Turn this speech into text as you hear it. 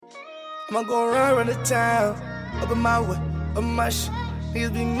I'ma go around the town, up in my way, up in my shit.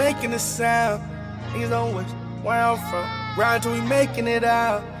 Niggas be making a sound. Niggas don't wish where I'm from. Ride till we making it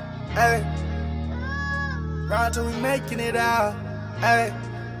out. Ay. Ride till we making it out. Ay.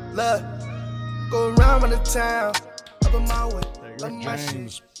 Look, go around the town, up in my way, up in my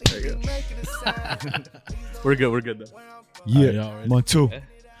shit. Niggas be making a sound. We're good though. Yeah, Right, 1, 2.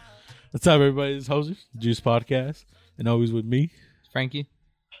 What's up, everybody? It's Hoser, Juice Podcast, and always with me, Frankie.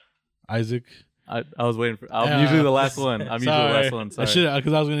 Isaac. I was waiting for. I'm usually the last one. I'm usually the last one. Sorry. I should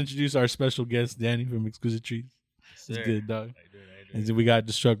because I was going to introduce our special guest, Danny from Exquisite Trees. It's good, dog. And then we got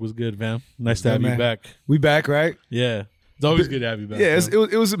Destruct. Was good, fam. Nice to have you back. We back, right? Yeah, it's always good to have you back. Yeah,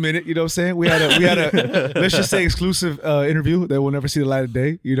 it was a minute. You know what I'm saying? We had a let's just say exclusive interview that will never see the light of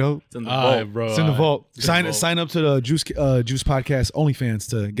day. You know, It's in the vault. bro. it's in the vault. It's in the Sign up to the Juice Podcast OnlyFans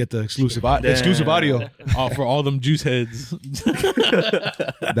to get the exclusive audio. For all them juice heads.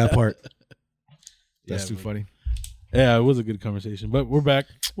 That part. That's too man. funny. Yeah, it was a good conversation, but we're back.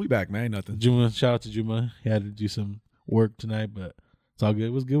 We back, man. Ain't nothing. Juma, shout out to Juma. He had to do some work tonight, but it's all good.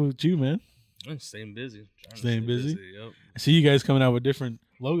 It was good with you, man. Staying busy. Staying busy? Yep. I see you guys coming out with different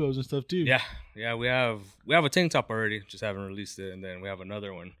logos and stuff too. Yeah. We have a tank top already. Just haven't released it, and then we have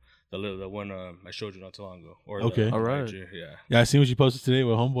another one. The one I showed you not too long ago. Okay. All Right. right. Yeah. Yeah, I seen what you posted today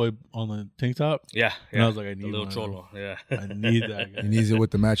with Homeboy on the tank top. Yeah. And I was like, I the need little one. cholo. Yeah. I need that guy. He needs it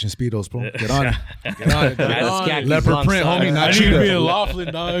with the matching Speedos, bro. Get on it. Get on it. dog. Yeah, the khakis Leopard long print, side. homie, not I need to be cheetah. in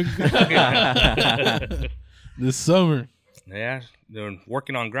Laughlin, dog. This summer. Yeah. They're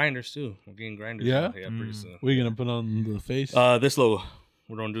working on grinders too. We're getting grinders. Yeah? Now. Yeah. Pretty soon. What are you gonna put on the face? This logo.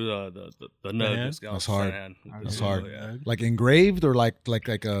 We're gonna do the nug. hand? That's hard. That's hard. Yeah. Like engraved or like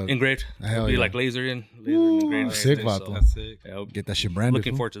a Engraved. Hell It'll be yeah. like laser engraved. sick, and everything, Vato. so- That's sick. Yeah, I'll- get that shit branded.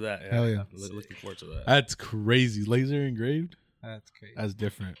 looking fool. forward to that. Hell yeah. Looking forward to that. That's crazy. Laser engraved. That's crazy. That's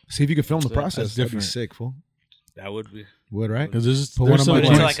different. See if you can film the That's process. That'd be different. sick, fool. That would be. Would, right? Because there's Put there's one of so my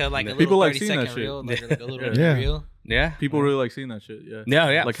much. joints. Like a People little like 30 seeing that second shit. reel, like a little bit Yeah. of reel. Yeah. People really like seeing that shit. Yeah.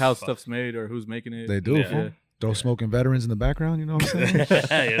 Yeah. Like how stuff's made or who's making it. They do, Yeah. fool. Throw smoking veterans in the background, you know what I'm saying?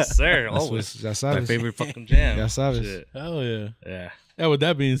 Yes, sir. Always. That's My obvious. favorite fucking jam. Ya sabes. Shit. Hell yeah. Yeah. Yeah, with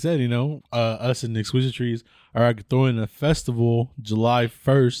that being said, us and Exquisite Trees are throwing a festival July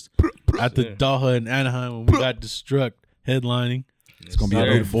 1st at the Daha in Anaheim when we got Destruct headlining. It's gonna be Yes, a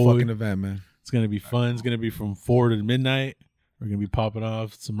sir. beautiful Boy. fucking event, man. It's going to be fun. It's going to be from 4 to midnight. We're going to be popping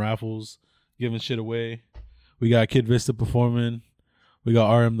off some raffles, giving shit away. We got Kid Vista performing. We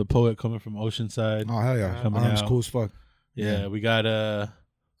got RM the Poet coming from Oceanside. Oh hell yeah, Coming Arm's out. cool as fuck. Yeah, we got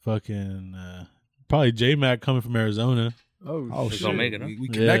probably J-Mac coming from Arizona. Oh It's shit, gonna make it, huh? we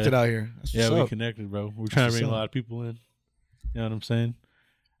connected out here. That's Yeah, what's we up. connected, bro. We're trying to bring a what's lot of people in. You know what I'm saying?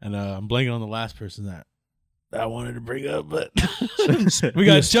 And I'm blanking on the last person that I wanted to bring up, but we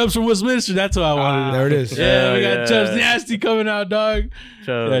got Chubbs from Westminster. That's what I wanted. There it is. Yeah, we got Yeah. Chubbs Nasty coming out, dog.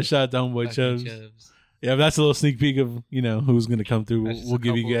 Chubbs. Yeah, shout out to homeboy Chubbs. Yeah, that's a little sneak peek of who's gonna come through. That's just We'll a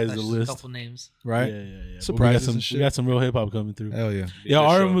give you couple- guys that's the just a list, couple names. Right? Yeah. Surprises We and shit. got some real hip hop coming through. Hell yeah. Yeah,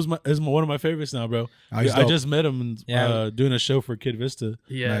 Good RM show. is one of my favorites now, bro. Oh, he's I dope. just met him and Yeah. doing a show for Kid Vista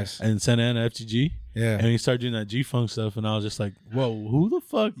Nice. in Santa Ana FTG. Yeah. And he started doing that G-Funk stuff, and I was just like, whoa, who the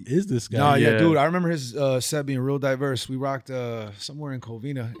fuck is this guy? No, yeah, Yeah. dude. I remember his set being real diverse. We rocked somewhere in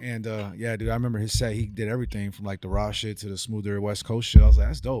Covina, and yeah, dude. I remember his set. He did everything from like the raw shit to the smoother West Coast shit. I was like,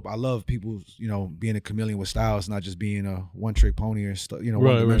 that's dope. I love people, being a chameleon with styles, not just being a one-trick pony or Right,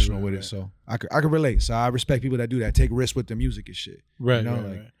 one dimensional right, with right. it. So I could relate. So I respect people that do that, take risks with the music and shit. Right, You know, right,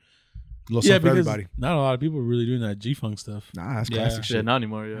 like, right. A little Yeah, something for because everybody. not a lot of people are really doing that G-Funk stuff. Nah, that's Yeah. classic Yeah, shit. not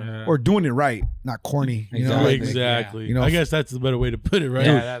anymore. Yeah. Or doing it right, not corny. You know, Exactly. like, Exactly. You know, I guess that's the better way to put it, right?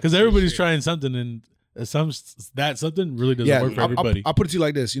 Yeah, that's Because for everybody's sure. trying something, and that something really doesn't work for everybody. I'll put it to you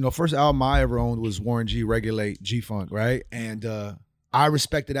like this. First album I ever owned was Warren G Regulate G-Funk, right? And I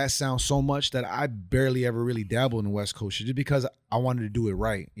respected that sound so much that I barely ever really dabbled in the West Coast shit just because I wanted to do it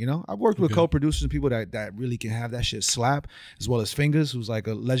right. I've worked with Okay. co-producers and people that really can have that shit slap, as well as Fingers, who's like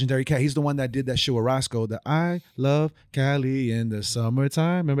a legendary cat. He's the one that did that shit with Roscoe, the I Love Cali in the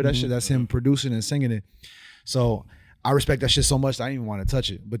Summertime. Remember that shit? That's him producing and singing it. So I respect that shit so much that I didn't even want to touch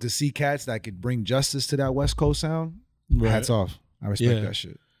it. But to see cats that could bring justice to that West Coast sound, Right. hats off. I respect Yeah. that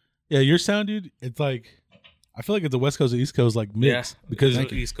shit. Yeah, your sound, dude. It's like I feel like it's the West Coast and East Coast like mix because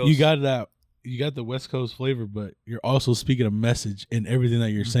Thank you. East Coast. you got the West Coast flavor, but you're also speaking a message in everything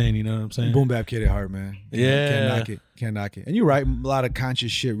that you're saying. You know what I'm saying? Boom bap kid at heart, man. Yeah. Can't knock it. And you're right. A lot of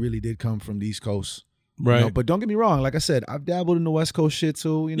conscious shit really did come from the East Coast. Right. But don't get me wrong. Like I said, I've dabbled in the West Coast shit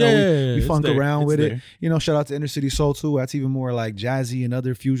too. We it's funk there. around It's with there. it. Shout out to Inner City Soul too. That's even more like jazzy and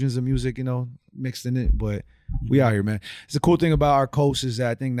other fusions of music, mixed in it. But we out here, man. It's the cool thing about our coast is that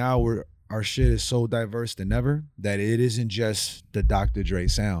I think now our shit is so diverse than ever that it isn't just the Dr. Dre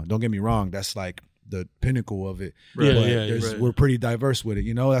sound. Don't get me wrong, that's like the pinnacle of it. Right. But Yeah, we're pretty diverse with it,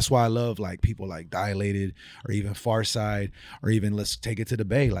 you know. That's why I love like people like Dilated or even Farside or even let's take it to the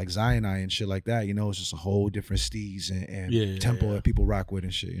Bay like Zion and shit like that. You know, it's just a whole different steez and tempo that people rock with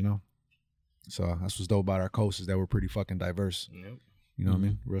and shit. You know, so that's what's dope about our coast is that we're pretty fucking diverse. Yep. You know what I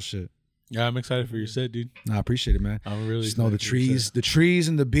mean? Real shit. Yeah, I'm excited for your set, dude. I appreciate it, man. I'm really just know the excited trees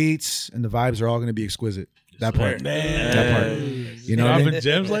and the beats and the vibes are all going to be exquisite. That part. Man. That part. You know what I mean? Dropping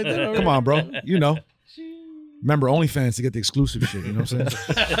gems like that. Come on, bro. You know. Remember, OnlyFans to get the exclusive shit. You know what I'm saying?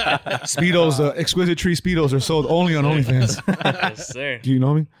 Speedos, exquisite tree Speedos are sold only on OnlyFans. Yes, sir. Do you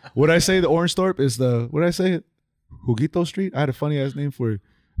know me? What I say? The Orange Thorpe is the. What did I say? Juguito Street. I had a funny ass name for it.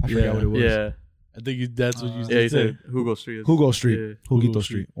 I forgot what it was. Yeah. I think that's what you Yeah, he said. said Hugo Street. Hugo Street. Yeah. Juguito Hugo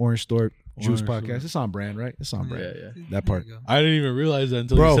Street. Street. Orange Thorpe. Juice Orange Podcast. Thorpe. It's on brand, right? It's on brand. Yeah, yeah. That part. I didn't even realize that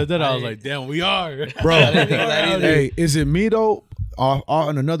until Bro. you said that. I was like, damn, we are. Bro, I didn't think that either. hey, is it me though?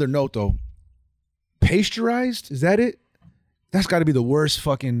 On another note though, pasteurized, is that it? That's got to be the worst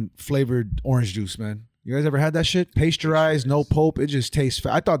fucking flavored orange juice, man. You guys ever had that shit? Pasteurized, no pulp. It just tastes.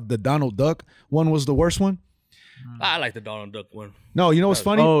 I thought the Donald Duck one was the worst one. I like the Donald Duck one. No, you know what's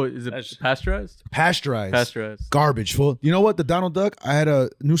funny? Oh, is it That's- pasteurized? Pasteurized. Pasteurized. Garbage, fool. You know what? The Donald Duck,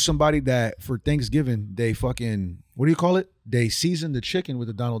 knew somebody that for Thanksgiving, they fucking, what do you call it? They seasoned the chicken with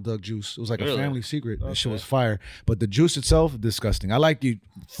the Donald Duck juice. It was like a Really? family secret. That shit Okay. was fire. But the juice itself, disgusting. I like the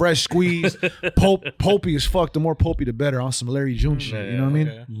fresh squeeze, pulpy as fuck. The more pulpy, the better. On some Larry June shit. You know what I mean?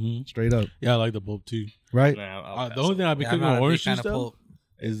 Okay. Mhm. Straight up. Yeah, I like the pulp too. Right? Nah, I'll The pass only on thing I've been Yeah, cooking I'm not with a orange big fan juice of though pulp.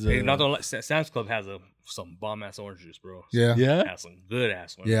 is Hey, not gonna lie, Sam's Club has some bomb ass orange juice, bro. Yeah. yeah. Has some good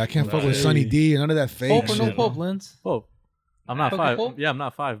ass ones. Yeah, I can't fuck with Right. Sunny D and none of that fake Pulp or shit. no pulp, Lens? Oh, I'm not Fucking 5. pulp? Yeah, I'm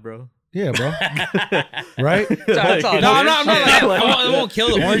not 5, bro. Yeah, bro. Right? That's all No, it No, is. I'm not like, Like- it won't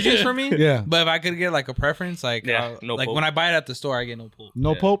kill the orange juice for me. Yeah. But if I could get like a preference, like Yeah, no like pulp. when I buy it at the store, I get no pulp.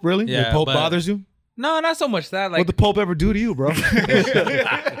 No Yeah. pulp, really? Yeah, the pulp but- bothers you? No, not so much that. Like What the pulp ever do to you, bro?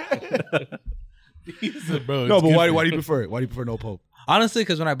 Bro, No, it's but good why for do you. you prefer it? Why do you prefer no pulp? honestly,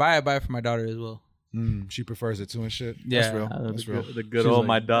 because when I buy it for my daughter as well. She prefers it too and shit. Yeah. That's real. That's the, real. good, the good She's old like,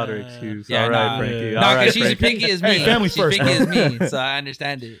 my daughter nah. excuse. Yeah, All right, nah. Frankie. Yeah. All No, right, because she's as Frankie. picky as me. Hey, family she's first, picky bro. as me, so I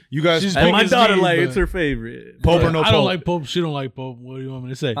understand it. You guys, She's pulp, big My as daughter me, like but- it's her favorite. pulp or no I pulp? don't like Pope. She don't like Pope. What do you want me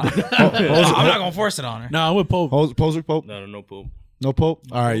to say? I'm not gonna force it on her. Nah, I'm with Pope. Poser Pope? No poop. No Pulp?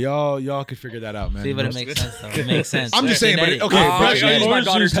 All right, y'all can figure that out, man. See, but it You know? makes sense though. It makes sense. I'm just saying, but Genetic. okay, Oh, but- yeah. It's my Orange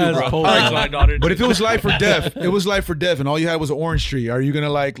daughter juice too, has bro. pulp. It's my daughter. But too. if it was life or death, and all you had was an orange tree, are you gonna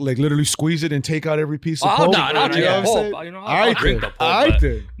like literally squeeze it and take out every piece of I'll pulp? not. I'll You know drink what I'm pulp. saying? You know, All I'll right drink the then. pulp. All right but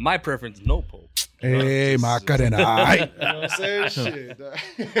then. My preference is no pulp. Hey, Just- Macarena. You know what I'm saying? Shit.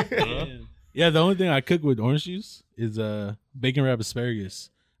 Yeah, the only thing I cook with orange juice is bacon wrapped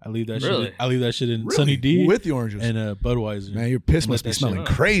asparagus. I leave that Really? shit. I leave that shit in Really? Sunny D With the orange juice. and Budweiser. Man, your piss must be that shit smelling up.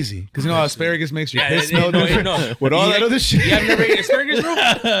 crazy. Because you know how asparagus makes your Yeah, piss smell no, different? no. With all You that ain't- other shit. You have never eaten asparagus, bro?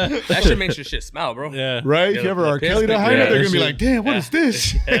 That shit makes your shit smell, bro. Yeah. Right? Yeah, if you ever the R. piss Kelly to makes- hide yeah, it, they're that going to be shit- like, damn, what is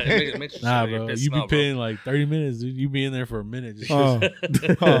this? Yeah, it makes your Nah, shit, your bro. piss You smell, be paying like 30 minutes, dude. You be in there for a minute. Just,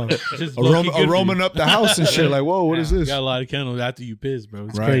 just low-key good for you. Aroming up the house and shit. Like, whoa, what is this? Got a lot of candles after you piss, bro.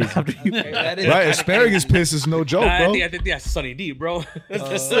 It's Right. crazy. That is- Right? Asparagus piss is no joke, I bro. think that's Sunny D, bro. That's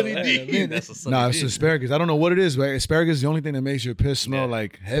the Sunny D. That's a Sunny Nah, D. it's asparagus. I don't know what it is, but asparagus is the only thing that makes your piss smell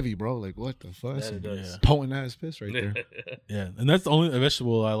like heavy, bro. Like, what the fuck? That's That it does. Yeah. potent ass piss right there. Yeah, and that's the only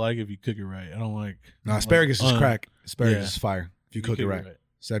vegetable I like if you cook it right. I don't like. No, asparagus is like, crack. Asparagus yeah. is fire if you cook it right. right.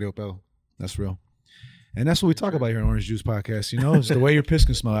 Serio pelo. That's real. And that's what we talk about here on Orange Juice Podcast. You know, it's the way your piss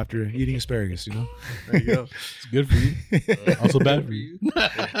can smell after eating asparagus. You know, There you go. It's good for you. Also bad for you.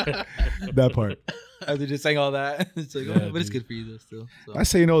 that part. After just saying all that, it's like, Yeah, oh, but it's dude. good for you though. Still, so. I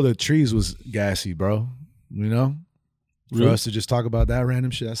say, you know, the trees was gassy, bro. You know, for Really? us to just talk about that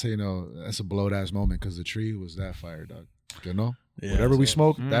random shit, I say, you know, that's a blowed ass moment because the tree was that fire, dog. You know, Yeah, whatever we so-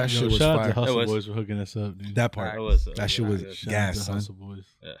 smoked, Mm, that Yo, shit was shout out fire. to Hustle It was- Boys for hooking us up, dude. That part, That was- that shit was yeah, Shout out gas, to son. Hustle Boys.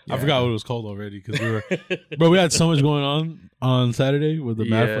 Yeah. I forgot what it was called already because we were, bro. We had so much going on Saturday with the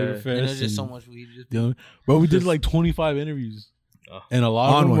Mad Yeah. Flavor And Fest. And there's just so and much weed. Just the other- Bro, we did like 25 interviews, Oh. and a lot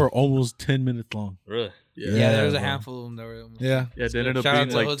On of them one. were almost 10 minutes long. Really? yeah, there was a bro. handful of them that were. Yeah. Yeah, they ended up Shout out being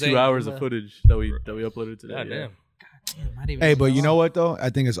to like Jose 2 hours and of footage that we uploaded today. God yeah. damn. Damn, I didn't even Hey, but know. you know what though? I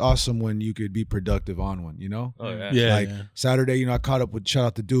think it's awesome when you could be productive on one. You know. Oh, yeah. Yeah, Like yeah. Saturday, you know, I caught up with shout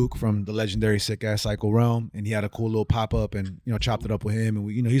out to Duke from the legendary Sick Ass Psycho Realm, and he had a cool little pop up, and you know, chopped it up with him, and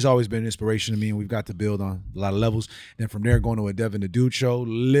we, you know, he's always been an inspiration to me, and we've got to build on a lot of levels. Then from there, going to a Devin the Dude show,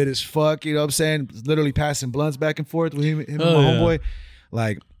 lit as fuck. You know what I'm saying? Literally passing blunts back and forth with him and Oh, my yeah. homeboy.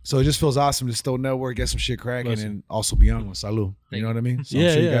 Like, so it just feels awesome to still network, get some shit cracking, Listen. and also be on one. Salud. You know what I mean? So Yeah,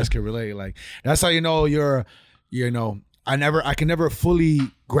 I'm sure you yeah. guys can relate. Like, that's how you know you're, I can never fully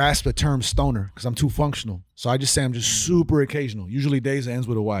grasp the term stoner because I'm too functional. So I just say I'm just super occasional. Usually days ends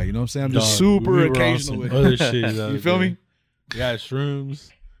with a Y. You know what I'm saying? I'm just Dog, super we were on occasional some with other it. shit. You feel me? We got shrooms.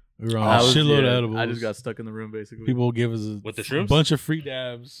 We were on I a was- shitload of yeah, edibles. I just got stuck in the room basically. People give us With the a shrooms? bunch of free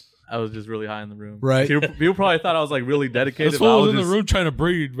dabs. I was just really high in the room. Right. People probably thought I was like really dedicated. This but I fool was was in the just- room trying to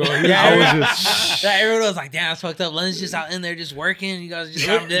breathe, bro. Yeah, I was just. Yeah, everyone was like, "Damn, it's fucked up." Len's just out in there just working. You guys just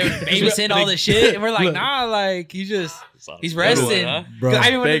out there babysitting all this shit, and we're like, "Nah, like he's resting." Huh? Bro. 'Cause I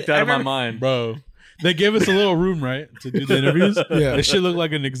remember- baked out I of my remember- mind. Bro, they gave us a little room, right, to do the interviews. Yeah. This shit looked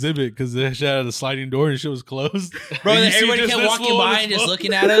like an exhibit because they shit had a sliding door and shit was closed. Bro, And then you see everybody just kept this walking fool on by his and just phone.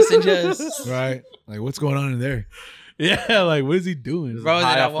 looking at us and just. Right. Like, what's going on in there? Yeah, like what is he doing? Bro, then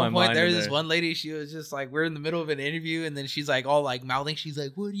high at off one my point mind there in was this there. one lady. She was just like, we're in the middle of an interview, and then she's like all like mouthing. She's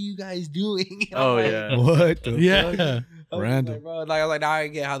like, "What are you guys doing?" And I'm Oh like- yeah. What the Yeah. I was just Random. Like, bro, like I was like, now I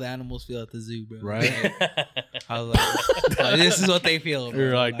get how the animals feel at the zoo, bro. Right. I was like, this is what they feel. Bro.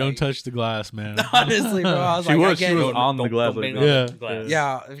 You're like, don't touch the glass, man. Honestly, bro, I was She like, I was. get She was it. on the glass. Don't Like, bang on Yeah. the glass.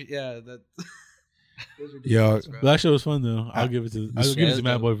 Yeah. That. Those are Yo, ridiculous, bro. That shit was fun though. I'll give it to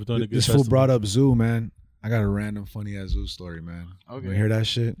Mad Boy for throwing a good This fool festival. brought up zoo, man. I got a random funny ass zoo story, man. Okay. You hear that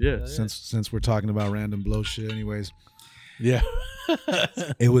shit? Yeah. Since we're talking about random blow shit, anyways, Yeah.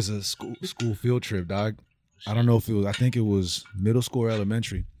 it was a school field trip, dog. I don't know if it was. I think it was middle school or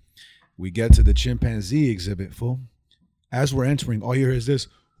elementary. We get to the chimpanzee exhibit, fool. As we're entering, all you hear is this.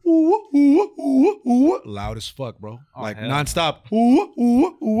 Ooh, ooh, ooh, ooh, loud as fuck, bro. Like hell. nonstop. Ooh,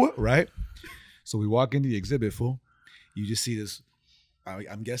 ooh, ooh, right? So we walk into the exhibit, fool. You just see this,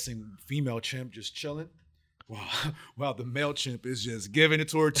 I'm guessing female chimp just chilling. Wow, the male chimp is just giving it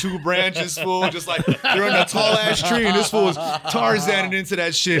to her two branches, fool. Just like they're in a tall ass tree, and this fool is Tarzaning into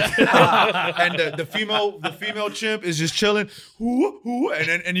that shit. And the female chimp is just chilling.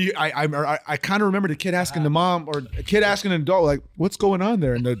 I kind of remember the kid asking the mom or a kid asking an adult like, "What's going on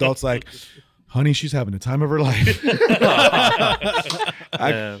there?" And the adult's like, "Honey, she's having the time of her life."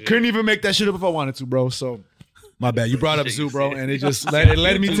 I couldn't even make that shit up if I wanted to, bro. So. My bad. You brought up zoo, bro, and it just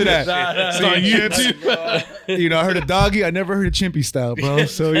led me to that. So I heard a doggy. I never heard a chimpy style, bro.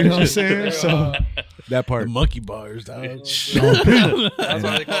 So you know what I'm saying? So that The part. monkey bars, dog. Sean P. That's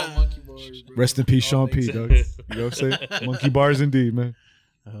why they call them monkey boys. Bro. Rest in peace, Sean P. Dog. You know what I'm saying? Monkey bars indeed, man.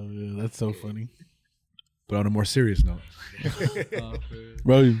 Oh yeah, that's so funny. But on a more serious note,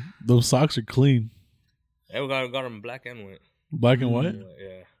 Bro, those socks are clean. Yeah, we got them black and white. Black and white?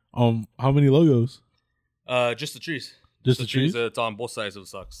 Yeah. How many logos? Just the trees. Just the trees? It's on both sides of the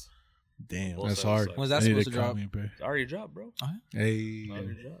socks. Damn. Both That's sides of the hard. socks. Was that I need supposed to call drop? me a pair. It already dropped, bro. hey,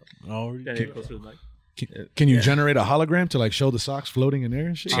 Already dropped. Already? Gotta get closer to the mic. can you generate a hologram to like show the socks floating in there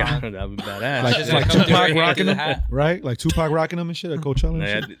and shit? Yeah, that'd be badass. Like, Just like come through Tupac right here rocking through the them, hat. right? Like Tupac rocking them and shit at Coachella and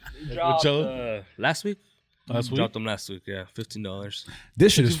Yeah, shit. it dropped, Coachella? last week. Last week? Dropped them last week. Yeah, $15.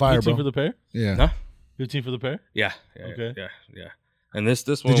 This shit is fire, 15 bro. for the pair? Yeah. Huh? 15 for the pair? Yeah. Okay. Yeah. And this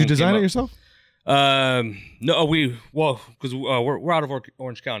one. Did you design came it out- yourself? No, because we're out of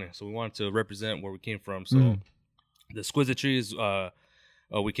Orange County, so we wanted to represent where we came from. So the exquisite trees,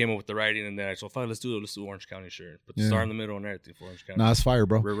 we came up with the writing, and then I said, "Fine, let's do Orange County shirt. Put the star in the middle and everything for Orange County. Nah, it's fire,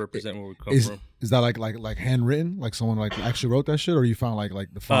 bro. We represent where we come Is from. that like handwritten? Like someone like actually wrote that shit, or you found like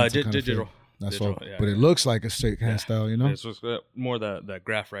the font? Digital. That's Digital, what. yeah, But it looks like a straight hand style, you know. Yeah, so it's more that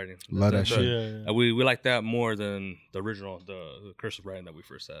graph writing. Love that The- shit. Yeah. We like that more than the original, the cursive writing that we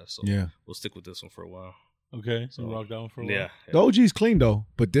first had. So Yeah. we'll stick with this one for a while. Okay, so rock that one for a while. Yeah. The OG's clean though,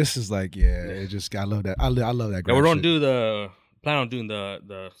 but this is like, it just I love that. I love that. Yeah, graph we're gonna shit. plan on doing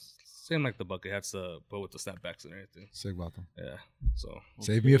the same like the bucket hats, but with the snapbacks and everything. Sick about them. Yeah. So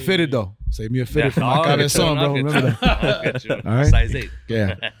Save me a fitted though. Save me a fitted for my I'll get you cabezón, one, bro. I'll get Remember you that? one. I'll get you one. All right. Size 8.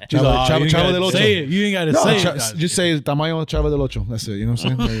 Yeah. She's like, Chavo you ain't del gotta Ocho. say it. You ain't got to No, say it. just say tamaño Chavo del Ocho. That's it. You know what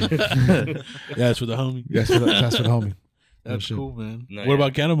I'm saying? There you go. That's for the homie. That's for the homie. That's shit. cool, man. No, What yeah.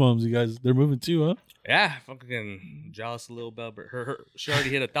 about Cannabums? You guys, they're moving too, huh? Yeah, fucking jealous a little bit, but she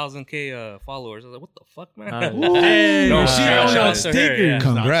already hit 1,000K followers. I was like, what the fuck, man? Hey, No, she shout on out those to her, stickers. yeah.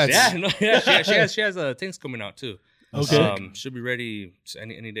 Congrats. Yeah, no, yeah, she has things coming out too. Okay. Should be ready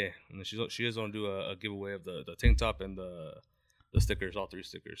any day. And then she is gonna do a giveaway of the tank top and the stickers, all 3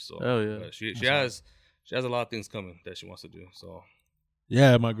 stickers. So Oh, yeah. she has a lot of things coming that she wants to do. So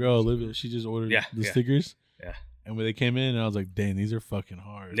Yeah, my girl Olivia, she just ordered the Yeah. stickers. Yeah. And when they came in, I was like, dang, these are fucking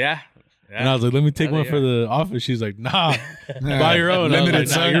hard. yeah, And I was like, let me take Hell one for yeah. the office. She's like, nah, buy your own. Limited, Limited,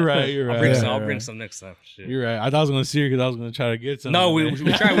 son. You're right. You're right. I'll You're bring right. some next time. Shit. You're right. I thought I was gonna see her because I was gonna try to get some. No, we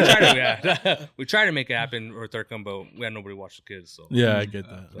tried to yeah. We tried to make it happen or third come, but we had nobody watch the kids. So Yeah, I get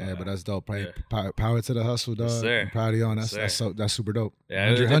that. Yeah, but that's dope. Power to the hustle, dog. sir. I'm proud of y'all. Yes, That's super dope.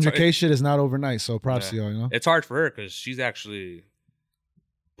 Yeah, 100K shit is not overnight, so props to Yeah. y'all. You know. it's hard for her because she's actually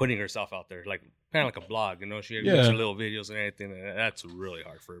putting herself out there, like kind of like a blog. You know, she makes her little videos and everything. And that's really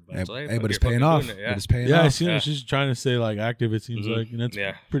hard for her. But, so, Hey, but it's fuck it, paying fucking off. doing it, But it's paying Yeah, I off. see her. She's trying to stay like active. It seems like, and that's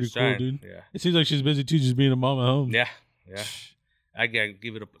pretty she's cool, trying. dude. Yeah, It seems like she's busy too, just being a mom at home. yeah. I gotta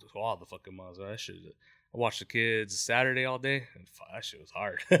give it up to all the fucking moms. That shit. I watched the kids Saturday all day, and that shit was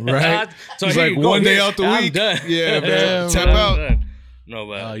hard. Right? So It's here like you go, one day here. out the I'm week. done. Yeah, man. Yeah, Tap man. out. Done. No,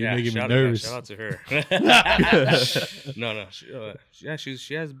 but Oh, you're making me shout nervous. Shout out to her. No.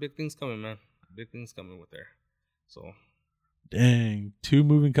 She has big things coming, man. Big things coming with her. So Dang, 2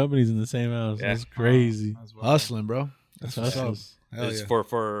 moving companies in the same house. Yeah. That's crazy. Hustling, bro. That's what's up. hustles. Hell it's yeah.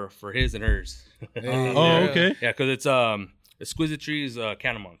 for his and hers. Hey, Oh, yeah. okay. Yeah, because it's Exquisitry's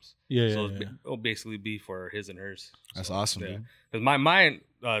Can of Moms. Yeah, So yeah. it'll basically be for his and hers. That's So, awesome, yeah. dude. Because my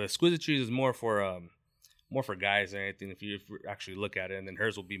the Exquisitry's is more for guys and anything. If you actually look at it, and then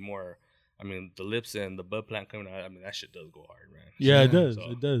hers will be more. I mean, the lips and the butt plant coming out. I mean, that shit does go hard, man. Yeah, it Yeah. does.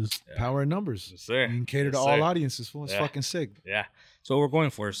 So, It does. yeah. Power in numbers. Yes, sir. You can cater Yes, to sir. all audiences. Fool. It's Yeah. fucking sick. Yeah. So we're going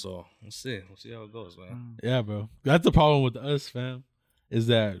for. So we'll see. We'll see how it goes, man. Yeah, bro. That's the problem with us, fam, is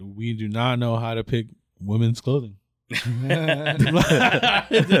that we do not know how to pick women's clothing.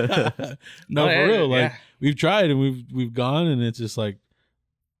 No, for real. Like we've tried and we've gone, and it's just like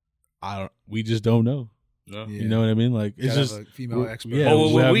we just don't know. No. Yeah. You know what I mean? Like it's Gotta just have a female expert. yeah. Oh,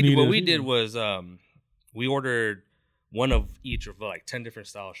 we what have we needed- did was we ordered one of each of like 10 different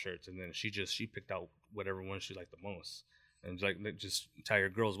style shirts, and then she picked out whatever one she liked the most, and like just tell your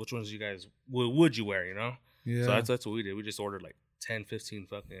girls which ones you guys would you wear, you know? Yeah. So that's what we did. We just ordered like 10, 15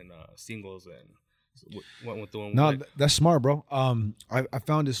 fucking singles and went with the one. No, we like. that's smart, bro. I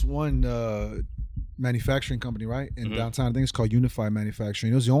found this one manufacturing company right in Mhm. downtown. I think it's called Unify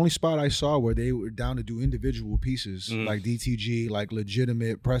Manufacturing. It was the only spot I saw where they were down to do individual pieces Mhm. like DTG, like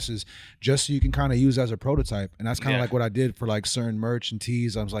legitimate presses, just so you can kind of use as a prototype. And that's kind of Yeah. like what I did for like certain merch and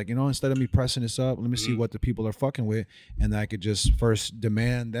tees. I was like, instead of me pressing this up, let me see Mhm. what the people are fucking with, and I could just first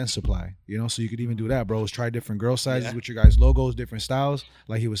demand then supply. So you could even do that, bro. Is try different girl sizes Yeah. with your guys' logos, different styles,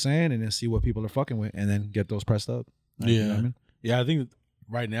 like he was saying, and then see what people are fucking with, and then get those pressed up. Like, you know what I mean? Yeah, I think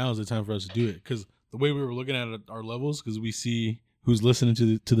right now is the time for us to do it because the way we were looking at our levels, because we see who's listening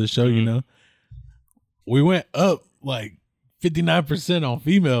to the show, we went up like 59% on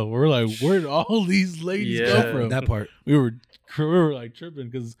female. We're like, where'd all these ladies Yeah. go from? That part. We were like tripping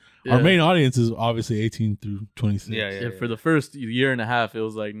because Yeah. our main audience is obviously 18 through 26. Yeah, for the first year and a half, it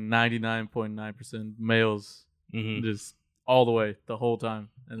was like 99.9% males, Mhm. just all the way, the whole time.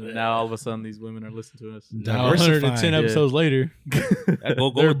 And then now all of a sudden, these women are listening to us. Now 110 Yeah. episodes later,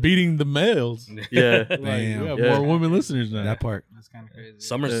 Go they're beating the males. Yeah, Like, Damn. we have Yeah. more women listeners now. That part. That's kind of crazy.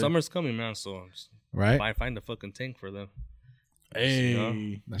 Summer's coming, man. So just Right? find a fucking tank for them.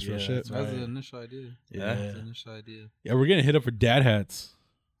 Hey, That's real shit. That was right. the initial idea. Yeah. That's the initial idea. Yeah, we're getting hit up for dad hats.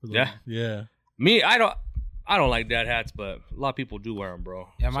 Yeah. Yeah. Me, I don't like dad hats, but a lot of people do wear them, bro.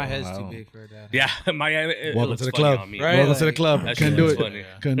 Yeah, my So, head's I too don't- big for that. Yeah, it Welcome looks to the funny club. on me. Right? Welcome to the Like, club. that Couldn't shit do looks it. funny.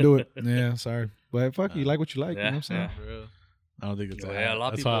 Couldn't do it. Yeah, sorry. But fuck, you like what you like. You know what I'm saying? Yeah. For real. I don't think it's Yeah, a lot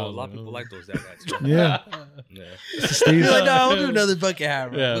of That's people, why I a was lot of people oh. like those dad hats. bro. Yeah. Yeah. Steve's You're like, no, we'll do another bucket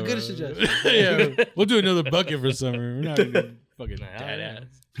hat, bro. Yeah, Look, good bro. suggestion. Yeah, we'll do another bucket for summer. We're not gonna do fucking Nah, dad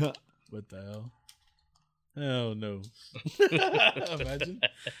yeah. hats. What the hell? Hell no. Imagine.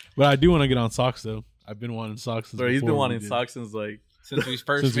 But I do want to get on socks though. I've been wanting socks. Since bro, he's been before we wanting did. socks since like Since we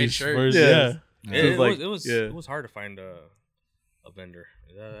first Since we made shirts. first- Yeah. yeah. It, like- was yeah. it was hard to find a vendor.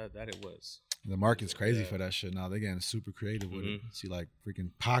 That it was. the market's crazy Yeah. for that shit now. They're getting super creative with it. Mhm. See like freaking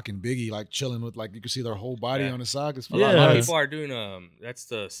Pac and Biggie like chilling with like you can see their whole body Yeah. on the sock. It's A lot Yeah. of people are doing that's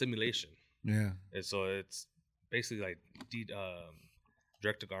the simulation, Yeah. and so it's basically like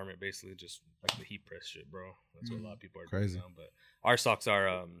direct to garment, basically just like the heat press shit, bro. That's what a lot of people are Crazy. doing now. But our socks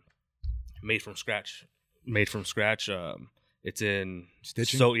are made from scratch. It's in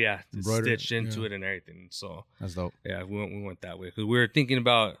Stitching? So yeah, it's Embroidered, stitched into yeah. it and everything. So That's dope. yeah, we went that way because we were thinking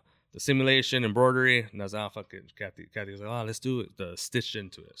about the simulation embroidery, and I was like, fuck it. Kathy was like, oh, let's do it. The stitched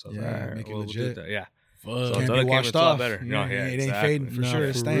into it. So I was Yeah, like, all right, make it we'll do legit. that. Yeah. Fuck. So Can't the be other washed cameras a lot off. better. No, yeah, it ain't exactly. fading for Nah, sure.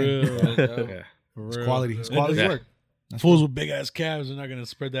 It's for staying. real. Yeah. For It's real. quality. It's quality Yeah. work. Fools with big ass calves are not gonna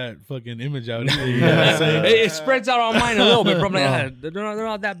spread that fucking image out. Either, you know what I'm saying? It spreads out on mine a little bit, bro. I'm like, they're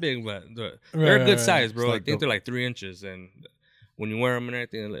not that big, but they're a Right, good right, size, bro. It's I like think the- they're like 3 inches, and when you wear them and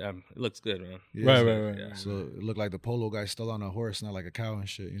everything, it looks good, man. Yeah, Right. Yeah. So it looked like the polo guy still on a horse, not like a cow and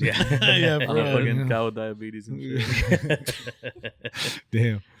shit. You know? Yeah. Yeah, I'm for a real. fucking cow with diabetes and shit.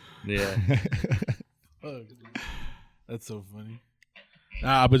 Damn. Yeah. Fuck. That's so funny.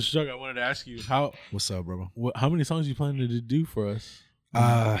 But Chuck, I wanted to ask you What's up, bro? how many songs you planning to do for us?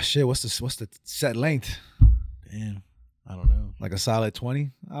 Shit. What's the set length? Damn, I don't know. Like a solid 20?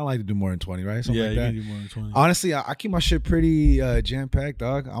 I don't like to do more than 20, right? Something Yeah, like you that. can do more than 20. Honestly, I keep my shit pretty jam packed,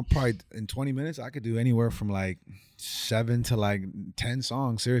 dog. I'm probably in 20 minutes. I could do anywhere from like 7 to like 10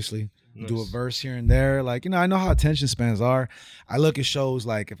 songs. Seriously, do a Nice. verse here and there. Like, I know how attention spans are. I look at shows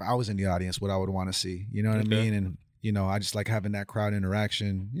like if I was in the audience, what I would want to see. You know what I Okay. mean? And I just like having that crowd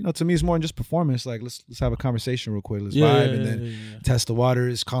interaction. To me, it's more than just performance. Like, let's have a conversation real quick. Let's vibe and then test the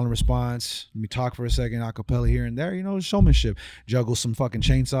waters, call and response. Let me talk for a second, acapella here and there. Showmanship. Juggle some fucking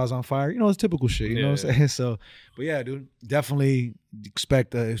chainsaws on fire. It's typical shit. You know what I'm saying? So, but yeah, dude, definitely expect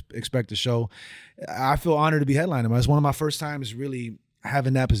the show. I feel honored to be headlining. It's one of my first times really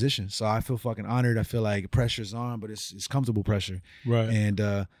having that position. So I feel fucking honored. I feel like pressure's on, but it's comfortable pressure. Right. And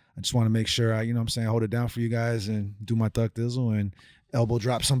I just want to make sure I, hold it down for you guys and do my thug thizzle and elbow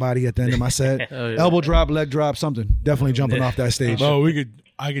drop somebody at the end of my set. Hell yeah. Elbow drop, leg drop, something. Definitely jumping off that stage. Bro,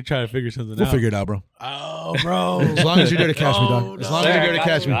 I could try to figure something We'll out. figure it out, bro. Oh, bro. As long as you're there to catch me, dog. As long as you're there to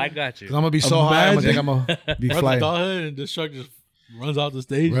catch me. I got you. Because I'm going to be so high, I'm going to think I'm going to be Runs flying. the head and Destruct just runs off the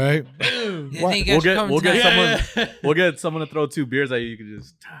stage. Right? Boom. We'll get Yeah. someone. We'll get someone to throw 2 beers at you. You can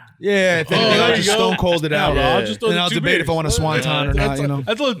just. Yeah, if anything, there I'll you just go. stone cold it out. bro, bro. I'll just throw Then the I'll 2 debate if I want a beers. swanton or not,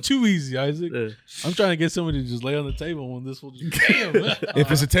 That's a little too easy, Isaac. Yeah. I'm trying to get somebody to just lay on the table when this will just damn.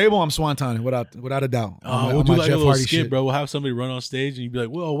 If it's a table, I'm swantoning without a doubt. We'll On do my like a Jeff little Hardy skit, shit. bro. We'll have somebody run on stage and you'd be like,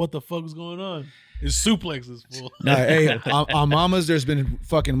 whoa, what the fuck is going on? It's suplexes, fool. Nah, hey, on Mamas, there's been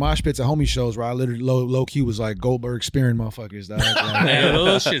fucking mosh pits at homie shows where I literally low key was like Goldberg spearing motherfuckers. Dog. Like, Man,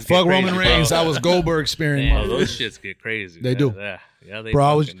 those shits fuck get Roman crazy, Reigns, bro. I was Goldberg spearing. Man, motherfuckers. those shits get crazy. They do. Yeah, they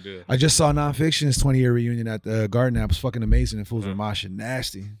Bro, fucking do. I just saw Nonfiction's 20-year reunion at the Garden. It was fucking amazing. And fools were moshing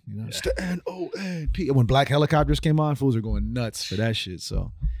nasty. It's the N-O-N-P. When Black Helicopters came on, fools were going nuts for that shit.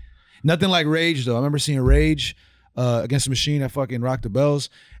 So nothing like Rage though. I remember seeing Rage Against the Machine at fucking Rock the Bells.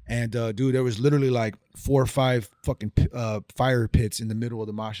 And dude, there was literally like 4 or 5 fucking fire pits in the middle of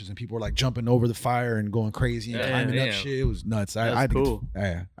the moshes, and people were like jumping over the fire and going crazy and Yeah, climbing up damn. shit. It was nuts. I That's had to cool. I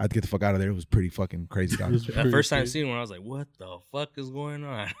had to get the fuck out of there. It was pretty fucking crazy. Dog. That first time seeing one, I was like, "What the fuck is going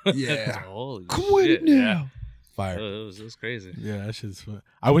on?" Yeah. Holy Come with it shit, now. yeah. Fire. It was crazy. Yeah, that shit's fun.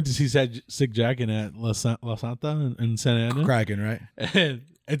 I went to see Sick Jackin' at La Santa in Santa Ana. Cracking, right? And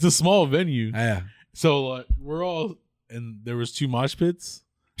it's a small venue. Yeah. So we're all, and there was 2 mosh pits.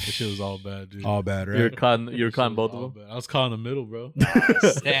 That shit was all bad, dude. All bad, right? You're caught. You're caught in both All of them. bad. I was caught in the middle, bro.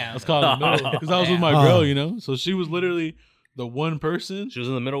 Damn. I was caught in the middle because I was with my Damn. girl, So she was literally the one person. She was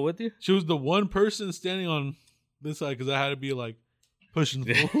in the middle with you. She was the one person standing on this side because I had to be like pushing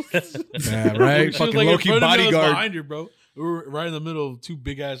fools. Yeah, right? She Fucking was like low-key in front of me, I was bodyguard. behind her, bro. We were right in the middle of 2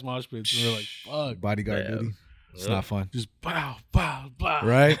 big ass mosh pits, and we we're like, "Fuck!" Bodyguard Yeah. duty. It's Yeah. not fun. Just bow, bow, bow.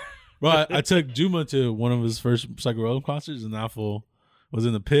 Right? Bro, I took Juma to one of his first Psycho concerts, and that fool was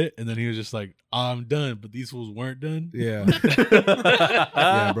in the pit, and then he was just like, "I'm done," but these fools weren't done. Yeah.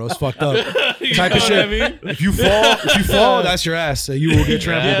 Yeah, bro. It's fucked up. You Type know of what shit. I mean? If you fall, that's your ass. So you will get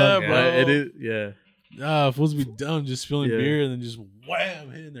trampled Yeah, up. bro. It is. Yeah. Nah, fools be dumb, just spilling Yeah. beer and then just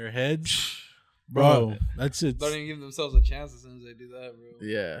wham, hitting their heads. Bro, that's it. Don't even give themselves a chance as soon as they do that, bro.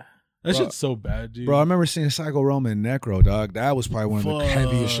 Yeah. That Bro. shit's so bad, dude. Bro, I remember seeing Psycho Roma and Necro, dog. That was probably one of the Fuck.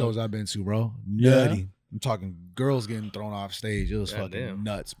 heaviest shows I've been to, bro. Yeah. Nutty. I'm talking girls getting thrown off stage. It was God fucking damn.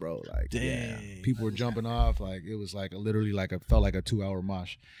 nuts, bro. Like, yeah. Dang. People were jumping off. Like, it was like literally like it felt like a 2-hour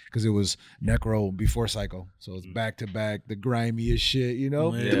mosh because it was Necro before Psycho. So it's back to back, the grimiest shit, Yeah.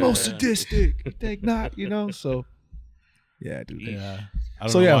 The most sadistic. You think not, So, yeah, dude. Yeah. I don't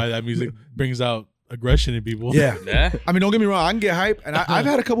So, know yeah. why that music brings out aggression in people. Yeah. Yeah. I mean, don't get me wrong. I can get hype, and I've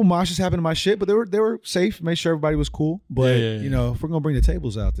had a couple moshes happen to my shit, but they were safe. Made sure everybody was cool. But Yeah. if we're gonna bring the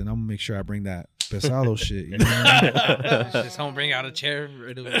tables out, then I'm gonna make sure I bring that pesado shit. You know? Just don't bring out a chair.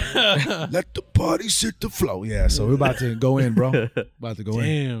 Let the party sit the flow. Yeah. So we're about to go in, bro. About to go in.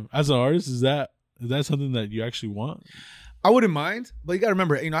 Damn. As an artist, is that something that you actually want? I wouldn't mind, but you gotta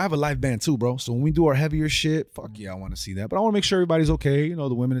remember, I have a live band too, bro. So when we do our heavier shit, fuck yeah, I want to see that. But I want to make sure everybody's okay.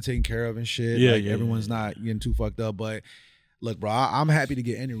 The women are taken care of and shit. Yeah, Like, yeah, everyone's not getting too fucked up. But look, bro, I'm happy to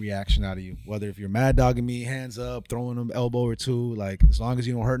get any reaction out of you. Whether if you're mad dogging me, hands up, throwing them elbow or two, like as long as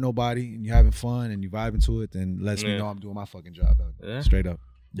you don't hurt nobody and you're having fun and you vibing to it, then lets me Yeah. know I'm doing my fucking job, dog. Yeah. Straight up.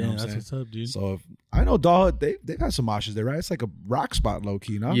 You know Damn, what I'm that's saying? what's up, dude. So if, I know Dog, they got some moshes there, right? It's like a rock spot, low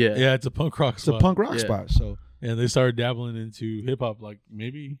key, no? Yeah. Yeah, it's a punk rock It's a spot. punk rock Yeah. spot. So And they started dabbling into hip hop like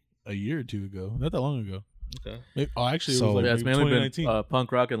maybe a year or two ago. Not that long ago. Okay. Actually, So- it was like Yeah, it's maybe mainly 2019. been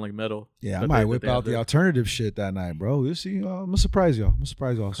punk rock and like metal. Yeah, I that might they- whip that they out the have alternative shit that night, bro. You'll see. I'm gonna surprise y'all. With some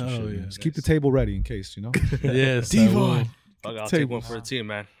Oh, shit. yeah. Man. Just keep the table ready in case, you know. Yes, Devon. Fuck, I'll take Table. one for the team,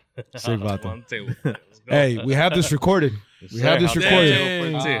 man. Say about I'm on the table. Let's go. Hey, we have this recorded. We have this I'll take recorded.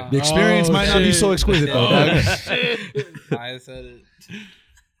 one for the team. The experience Oh, might not be shit. so exquisite though. dog. I said it.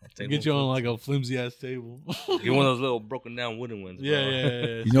 Take Get one you for on the like a flimsy ass table. team. Get one of those little broken down wooden ones. Yeah, bro.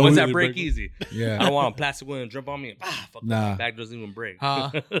 yeah. You know, Ones we- that break easy. I Yeah. don't want a plastic one and jump on me. Fuck Nah. my back doesn't even break.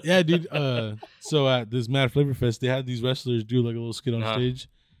 Huh? Yeah, dude. So at this Mad Flavor Fest, they had these wrestlers do like a little skit on Uh-huh. stage,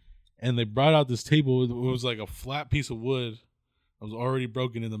 and they brought out this table. It was like a flat piece of wood. It was already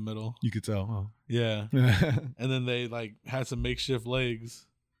broken in the middle. You could tell. Yeah, Huh? and then they like had some makeshift legs,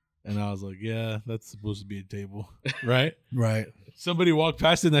 and I was like, yeah, that's supposed to be a table, right? right. Somebody walked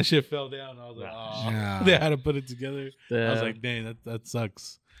past it and that shit fell down. I was like, oh, Yeah. they had to put it together. I was Yeah. like, dang, that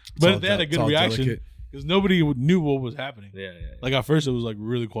sucks. It's all But they had a it's good all reaction delicate. because nobody knew what was happening. Yeah, yeah. Like at first, it was like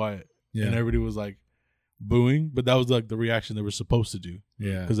really quiet, and Yeah. everybody was like booing, but that was like the reaction they were supposed to do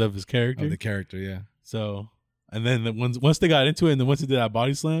Yeah. because of his character. Of the character. Yeah. So, and then once they got into it, and then once they did that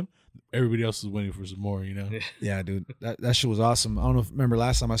body slam, everybody else was waiting for some more. You know? Yeah, dude. That shit was awesome. I don't know if remember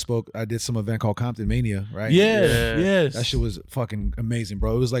last time I spoke, I did some event called Compton Mania, right? Yeah, yes. That shit was fucking amazing,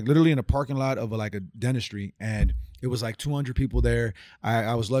 bro. It was like literally in a parking lot of like a dentistry, and it was like 200 people there.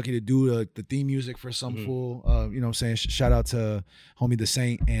 I was lucky to do the theme music for some fool. You know what I'm saying? Shout out to homie The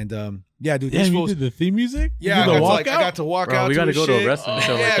Saint. And yeah, dude, these Damn, you fools. did the theme music? Yeah, you I did got, the to, like, I walkout? got to walk Bro, out. we got to his go to a shit. wrestling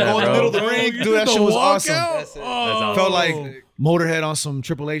show Yeah, like that, go in the bro. middle of the ring, You dude. did That the shit was walkout? awesome. That's it. Oh. Felt like Motorhead on some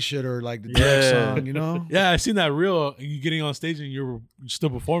Triple A shit or like the Destruct Yeah. song, you know? Yeah, I seen that reel. You getting on stage and you're still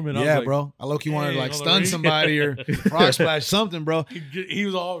performing. I was Yeah, like, bro. I low-key wanted to Dang, like on the stun ring. somebody or frog splash something, bro. He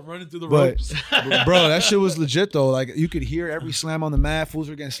was all running through the But, ropes. bro, that shit was legit though. Like you could hear every slam on the mat. Fools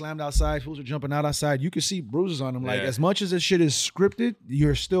were getting slammed outside. Fools were jumping out outside. You could see bruises on them. Like Yeah. as much as this shit is scripted,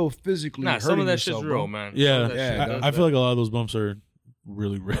 you're still physically Nah, hurting some of that yourself, shit's bro. real, man. Yeah, Some of that shit yeah, does I that. feel like a lot of those bumps are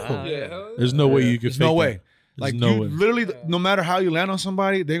really real. Yeah. There's no way you could. There's no fake way. that. Like There's no you way. literally, no matter how you land on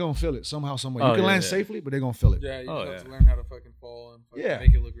somebody, they're gonna feel it somehow, some way. You Oh, can yeah, land yeah. safely, but they're gonna feel it. Yeah, you Oh, have yeah. to learn how to fucking fall and fucking Yeah.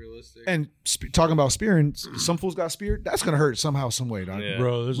 make it look realistic. And talking about spearing, some fools got speared. That's gonna hurt somehow, some way, dog. Yeah.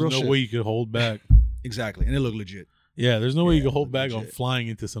 Bro, there's Real no shit. way you could hold back. Exactly, and it looked legit. Yeah, there's no way you Yeah, could hold back on legit. flying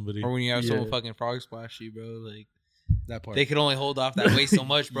into somebody. Or when you have someone Yeah. fucking frog splash you, bro. Like That part. they could only hold off that weight so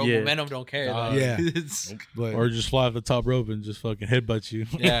much, bro. Yeah. Momentum don't care. Like, Yeah. it's- but Or just fly off the top rope and just fucking headbutt you.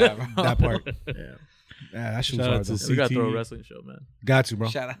 yeah, bro. that part. Yeah. Yeah, that shit was Shout out hard. to Though. We got to throw a CT. wrestling show, man. Got to, bro.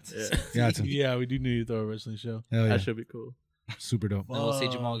 Shout out to Yeah. Got to. Yeah, we do need to throw a wrestling show. Hell yeah. That should be cool. Super dope. Then we'll see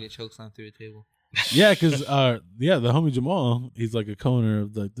Jamal get chokeslammed through a table. Yeah, because yeah, the homie Jamal, he's like a co-owner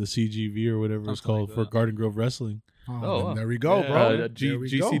of the CGV or whatever it's Something like called for that. Garden Grove Wrestling. Oh, Oh, then there we go, Yeah. bro. There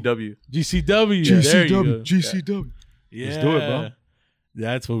we go. GCW. GCW. There you go. GCW. Yeah. Let's do it, bro.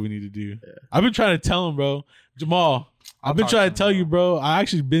 That's what we need to do. I've been trying to tell him, bro. Jamal, I've been talk trying to to tell him, you, bro. I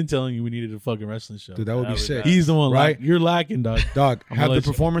actually been telling you we needed a fucking wrestling show. Dude, that would be That would sick. be- He's the one, Right? you're lacking, dog. Dog, I'm have gonna the let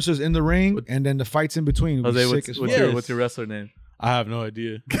you- performances in the ring and then the fights in between. Would be Jose, sick as what's fuck. Yes. your what's your wrestler name? I have no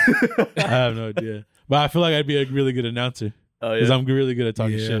idea. I have no idea. But I feel like I'd be a really good announcer Oh because yeah. I'm really good at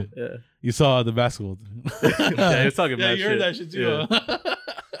talking Yeah. shit. Yeah. You saw the basketball. Yeah, he's talking Yeah, mad you heard shit. that shit too. Yeah. Huh?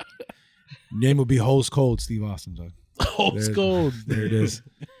 Name would be Hose Cold, Steve Austin, dog. Old There- school. There it is.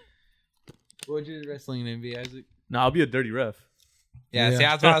 What would your wrestling name be, Isaac? No, I'll be a dirty ref. Yeah, Yeah. see,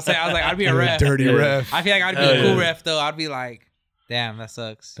 I was about to say, I was like, I'd be a You're a ref. dirty Yeah. ref. I feel like I'd be Hell a cool yeah. ref though. I'd be like, damn, that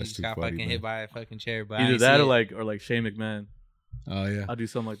sucks. That's You just too got funny, fucking man. hit by a fucking chair. But I Either ain't that see or like Shane McMahon. Oh yeah, I'll do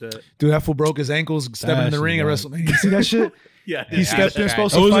something like that. dude, that fool broke his ankles stepping in the That ring at shit, WrestleMania. You see that shit? Yeah. He stepped in that's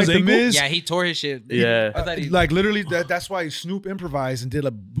supposed right. to Oh, was fight his the ankle? Miz. Yeah, he tore his shit. Yeah. I thought he Like literally, that's why Snoop improvised and did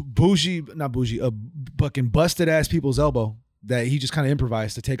a fucking busted ass people's elbow that he just kind of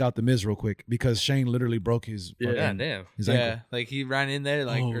improvised to take out the Miz real quick because Shane literally broke his Yeah. fucking- God damn. his yeah, ankle. like he ran in there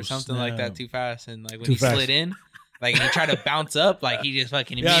like Oh, or something like that snap. too fast, and like when Too he fast. slid in, like he tried to bounce up, like he just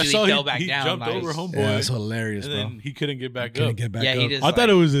fucking Yeah, I immediately saw fell back he down. jumped like, over homeboy. Yeah, that's hilarious, and bro. then he couldn't get back Couldn't up. get back Yeah, up. he just. I thought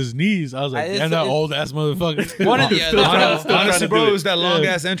it was his knees. I was like, It's- damn, that it's- old ass motherfucker. One of the other. Honestly, bro, do it was that it. long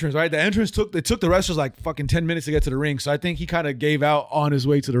Yeah. ass entrance, right? The entrance took the wrestlers like fucking 10 minutes to get to the ring. So I think he kind of gave out on his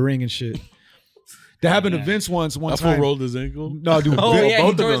way to the ring and shit. That happened to Vince one That fool time. rolled his ankle. No, dude. Oh Vin- yeah, he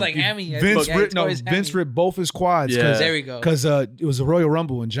both of tore his them. like hammy. Vince Yeah, he ripped tore no, his Vince hammy. ripped both his quads. Yeah. There we go. Because it was a Royal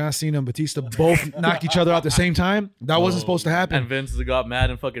Rumble and John Cena and Batista both knocked each other out at the same time. That wasn't supposed to happen. And Vince got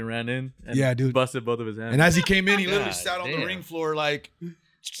mad and fucking ran in. And Yeah, dude. busted both of his hands. And as he came in, he literally God sat on the damn. ring floor like,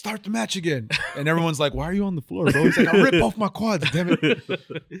 start the match again. And everyone's like, why are you on the floor, bro? He's like, I ripped off my quads, damn it.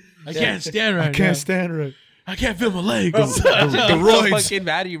 I can't stand right I can't stand right. I can't feel my leg. The You're so roids. fucking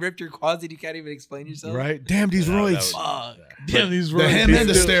mad. You ripped your quads and you can't even explain yourself. Right? Damn these roids. Damn these The hem and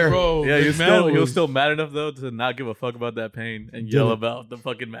the stare. Bro, Yeah, the man he was was- still mad enough though to not give a fuck about that pain and yell about the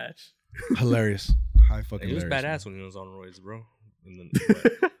fucking match. Hilarious. High fucking He was hilarious. badass when he was on roids, bro.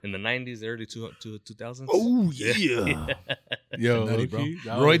 In the 90s, early 2000s. Oh yeah. Yo, Nutty, bro. low-key,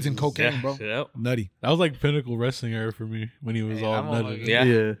 that Roids was- and cocaine, bro. Yep. Nutty. That was like pinnacle wrestling era for me when he was Hey, all I'm all nutted. like-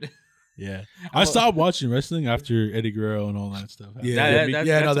 Yeah. Yeah, I stopped watching wrestling after Eddie Guerrero and all that stuff. Yeah, That- no, that's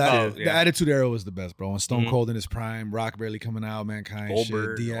that about- the yeah. Attitude Era was the best, bro. When Stone Mhm. Cold in his prime, Rock barely coming out, Mankind,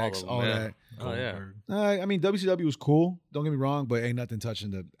 Goldberg, shit, DX, all all of them, that. Oh, yeah. Goldberg. I mean, WCW was cool. Don't get me wrong, but ain't nothing touching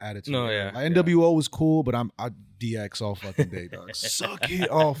the Attitude. No, Era. yeah, Like, NWO was cool, but I DX all fucking day, dog. Suck it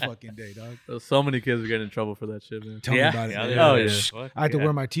all fucking day, dog. So many kids are getting in trouble for that shit, man. Tell me about it. Yeah, man. Oh, yeah. What? I had to Yeah.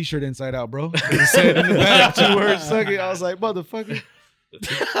 wear my T-shirt inside out, bro. It said in the back 2 words, "Suck it." I was like, motherfucker.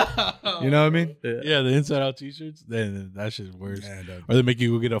 You know what I mean? Yeah, the inside out t-shirts. Then that shit's worse. Yeah, dog. Or they make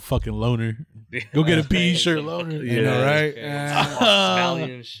you go get a fucking loaner. Go get a PE shirt loaner. You know, right?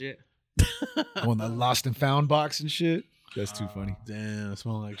 Stallion shit. On the lost and found box and shit. That's too funny. Damn, it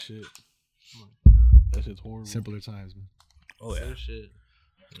smells like shit. That shit's horrible. Simpler times, man. Oh yeah. Shit.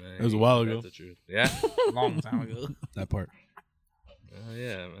 It was a while That's ago. the truth. Yeah. Long time ago. That part. Oh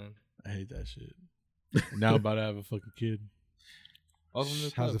yeah, man. I hate that shit. Now I'm about to have a fucking kid. Welcome to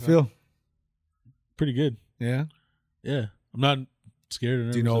the How's club, it feel? Pretty good. Yeah. Yeah, I'm not scared or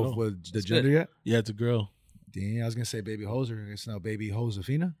nervous Do you know at all. what the gender yet? Yeah, it's a girl. Damn, I was gonna say baby hoser. It's now baby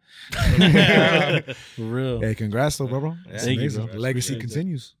Josefina. For real. Hey, congrats though, bro. Yeah. That's Thank you, amazing. bro. The legacy Appreciate that.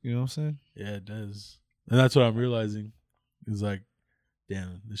 continues. You know what I'm saying? Yeah, it does. And that's what I'm realizing. Is like,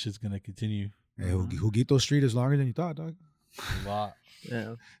 damn, this shit's gonna continue. Hey, Juguito Street is longer than you thought, dog. A lot.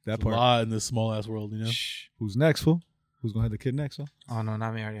 Yeah. That It's a part. lot in this small ass world, you know. Shh. Who's next, fool? Who's gonna have the kid next, fool? Oh no,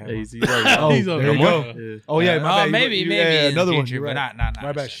 not me. I already have Yeah, one. he's already Oh, He's there on you one. go. Yeah. Oh yeah, my bad. maybe yeah, in another the one. future, You're but right. not.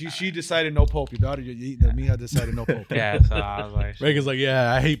 My bad. She decided no Pope. Your daughter, Mia decided no Pope. Yeah, so I was like, Reagan's like,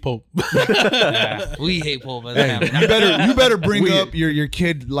 yeah, I hate Pope. yeah, we hate Pope as a Hey, family. you better bring up your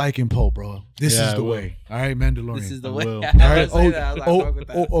kid liking Pope, bro. This Yeah, is I the will. way. All right, Mandalorian. This is the I way. will. I All right, was saying that. I was like, fuck with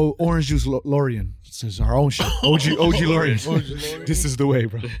that. orange juice Lorian. This is our own shit. OG Lorian. Lorian. This is the way,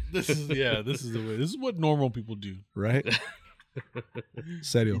 bro. This is the way. This is what normal people do. Right?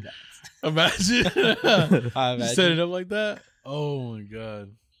 Serio. Imagine. I You imagine. set it up like that. Oh my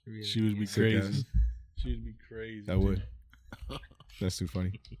god, she would be Sick crazy. ass. She would be crazy. That would. That's too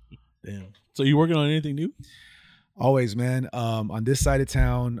funny. Damn. So you working on anything new? Always, man. On this side of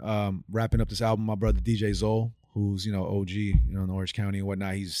town, wrapping up this album, my brother DJ Zoll, who's OG, in Orange County and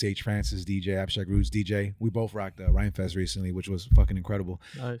whatnot. He's Sage Francis DJ, Abstract Roots DJ. We both rocked Rhymefest recently, which was fucking incredible.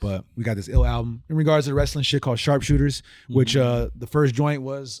 Nice. But we got this ill album in regards to the wrestling shit called Sharpshooters, which the first joint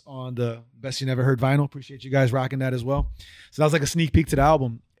was on the Best You Never Heard vinyl. Appreciate you guys rocking that as well. So that was like a sneak peek to the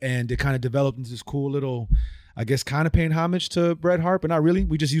album, and it kind of developed into this cool little, I guess, kind of paying homage to Bret Hart, but not really.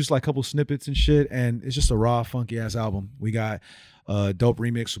 We just used like a couple snippets and shit, and it's just a raw, funky ass album. We got a dope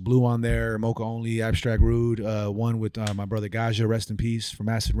remix with Blue on there, Mocha Only, Abstract Rude, one with my brother Gaja, rest in peace, from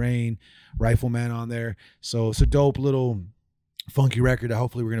Acid Rain, Rifleman on there. So it's a dope little funky record that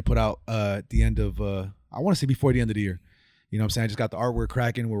hopefully we're gonna put out at the end of I want to say before the end of the year. You know what I'm saying? I just got the artwork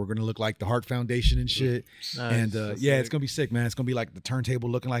cracking where we're going to look like the Heart Foundation and shit. Nice. And That's yeah, it's sick. going to be sick, man. It's going to be like the turntable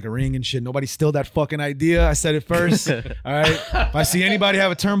looking like a ring and shit. Nobody steal that fucking idea. I said it first. All right. If I see anybody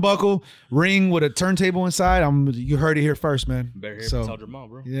have a turnbuckle ring with a turntable inside, you heard it here first, man. Better hear So- tell your mom,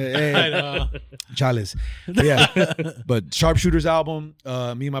 bro. Yeah, I hey, know. Chalice. But yeah, but Sharpshooters album.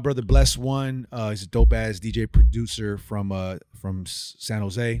 Me and my brother Bless one. He's a dope ass DJ producer from San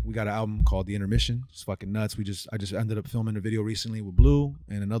Jose. We got an album called The Intermission. It's fucking nuts. I just ended up filming a video recently with Blue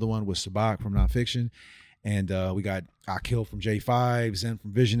and another one with Sabak from Nonfiction, and we got Akil from J5, Zen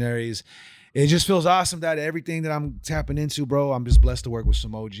from Visionaries. It just feels awesome that everything that I'm tapping into, bro. I'm just blessed to work with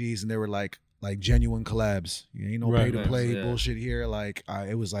some OGs, and they were like genuine collabs. Ain't no pay Right, to play yeah. bullshit here. Like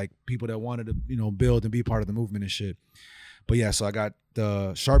it was like people that wanted to build and be part of the movement and shit. But yeah, so I got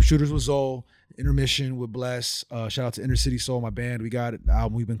the Sharpshooters with Zoe, Intermission with Bless. Shout out to Inner City Soul, my band. We got an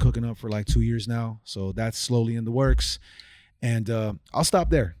album we've been cooking up for like 2 years now, so that's slowly in the works. And I'll stop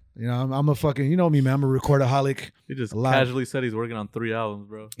there. I'm a fucking, me, man. I'm a recordaholic. He just a lot. casually said he's working on 3 albums,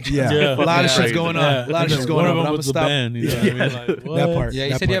 bro. Yeah, Yeah. a lot of Yeah. shit's going on. Yeah. A lot of And shit's then going one on. of But them I'm was gonna the stop. band. You know what I mean? Like, That what? part. Yeah, you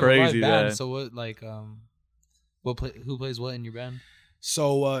that said you have part. a live Crazy, band. man. So what, like, who plays what in your band?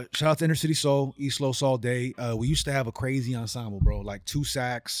 So shout out to Inner City Soul, East Los all day. We used to have a crazy ensemble, bro. Like 2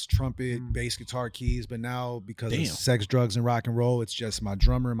 sax, trumpet, bass, guitar, keys. But now because Damn. of sex, drugs, and rock and roll, it's just my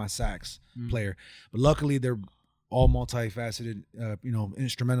drummer and my sax player. But luckily they're all multifaceted,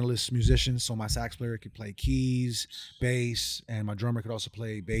 instrumentalist musicians. So my sax player could play keys, bass, and my drummer could also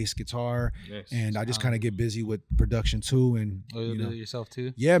play bass guitar. Nice. And I just kind of get busy with production too. And You'll do it yourself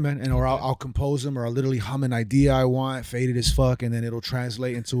too. yeah, man. And or I'll compose them, or I'll literally hum an idea I want, faded as fuck, and then it'll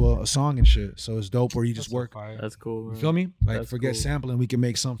translate into a song and shit. So it's dope where you just work. That's cool. You Man. feel me? Like That's forget cool. sampling, we can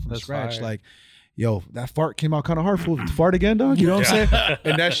make something from That's scratch. fire. Like, yo, that fart came out kind of hard. Fool. Fart again, dog. You know what I'm saying?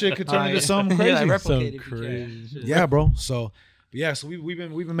 And that shit could turn into something crazy. Yeah, replicate Something if you can. crazy. Shit. Yeah, bro. So, but yeah, so we've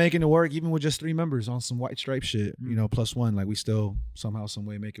been making it work, even with just 3 members on some white stripe shit. You know, plus one. Like we still somehow, some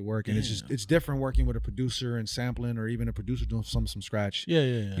way make it work. And it's different working with a producer and sampling, or even a producer doing some scratch. Yeah.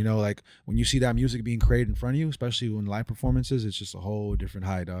 You know, like when you see that music being created in front of you, especially when live performances, it's just a whole different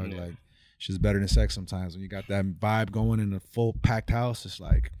high, dog. Yeah. Like it's just better than sex sometimes. When you got that vibe going in a full packed house, it's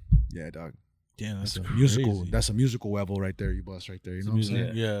like, yeah, dog. Damn, That's that's a musical. crazy. That's a musical level right there. You bust right there. You know what I'm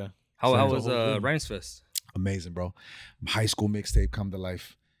saying? Yeah. How Sounds was a whole thing. Rhymes Fest? Amazing, bro. High school mixtape come to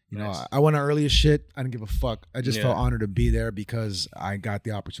life. You know, Nice. I went to early as shit. I didn't give a fuck. I just Yeah. felt honored to be there because I got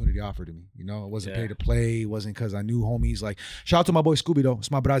the opportunity offered to me. You know, it wasn't Yeah. pay to play. It wasn't because I knew homies. Like, shout out to my boy Scooby, though. It's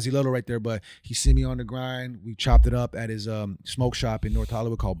my Brasilelo right there, but he seen me on the grind. We chopped it up at his smoke shop in North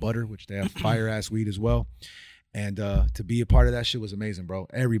Hollywood called Butter, which they have fire ass weed as well. And to be a part of that shit was amazing, bro.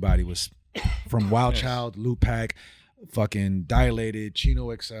 Everybody was from Wild Child, Loop Pack, fucking Dilated,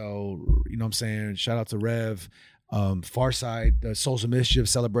 Chino XL, you know what I'm saying? Shout out to Rev, Farside, Souls of Mischief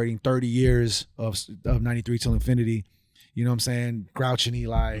celebrating 30 years of 93 till infinity. You know what I'm saying? Grouch and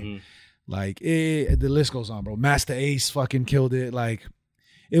Eli. Mhm. Like, the list goes on, bro. Master Ace fucking killed it. Like,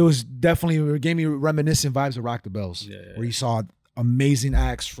 it was definitely, it gave me reminiscent vibes of Rock the Bells, Yeah. where you saw amazing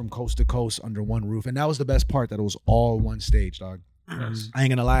acts from coast to coast under one roof. And that was the best part, that it was all one stage, dog. I ain't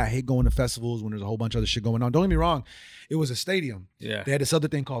gonna lie, I hate going to festivals when there's a whole bunch of other shit going on. Don't get me wrong, it was a stadium. Yeah. They had this other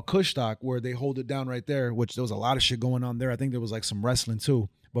thing called Kush Stock where they hold it down right there, which there was a lot of shit going on there. I think there was like some wrestling too.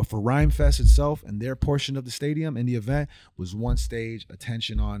 But for Rhyme Fest itself and their portion of the stadium and the event was one stage,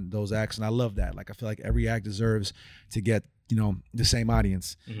 attention on those acts. And I love that. Like, I feel like every act deserves to get, you know, the same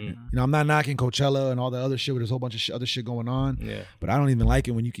audience. Mhm. You know, I'm not knocking Coachella and all the other shit where there's a whole bunch of other shit going on. Yeah. But I don't even like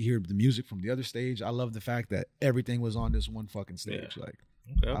it when you can hear the music from the other stage. I love the fact that everything was on this one fucking stage. Like,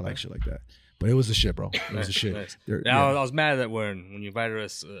 Okay, I like shit like that. But it was the shit, bro. It was the shit. Nice. There- Yeah, yeah. I was mad that when you invited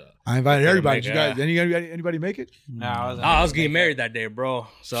us. I invited Couldn't everybody. make Did it, you guys, anybody make it? No, I I was getting married that day, bro.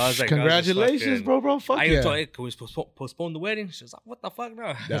 So I was like, Congratulations, bro. Fuck I yeah. even told her, can we postpone the wedding? She was like, what the fuck, no?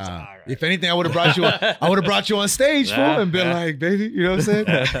 It's Nah. all right. If anything, I would have brought you. I would have brought you on stage, fool, Nah, and been nah. like, baby, you know what I'm saying?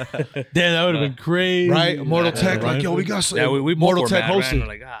 Damn, that would have been crazy. Right? Mortal Yeah, Tech, Rhyme like, yo, we Fest. got some. Yeah, we both Mortal were Tech mad, man. hosted. We're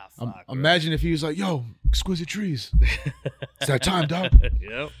like, fuck. bro. Imagine if he was like, yo, Exquisite Trees. It's that time, dog.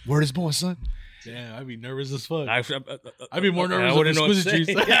 Yep. Word is born, son. Damn, I'd be nervous as fuck. I, I'd be more I nervous of wouldn't know what to Exquisite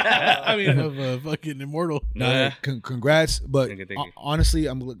say. Trees. I mean, of fucking Immortal. Nah. Congrats, but Thank you. honestly,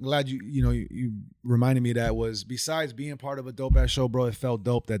 I'm glad you reminded me of that. Was besides being part of a dope ass show, bro, it felt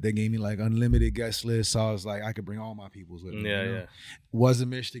dope that they gave me like unlimited guest lists. So I was like, I could bring all my peoples with me. Yeah, you know? yeah. Wasn't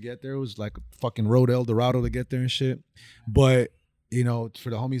Mish to get there. It was like a fucking road El Dorado to get there and shit. But you know, for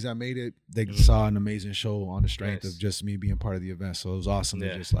the homies that made it, they saw an amazing show on the strength Nice. of just me being part of the event. So it was awesome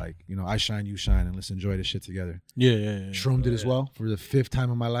Yeah. to just like, you know, I shine, you shine, and let's enjoy this shit together. Yeah. Shroomed it as well for the 5th time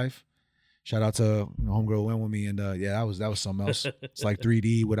in my life. Shout out to homegirl who went with me, and yeah, that was something else. It's like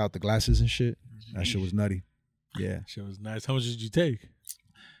 3D without the glasses and shit. That shit was nutty. Yeah. Shit was nice. How much did you take?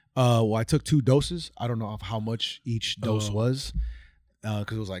 Well, I took 2 doses. I don't know of how much each dose Oh. was,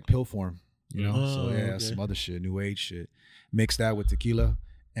 because it was like pill form, you know. Oh, So yeah, okay. some other shit, new age shit. Mix that with tequila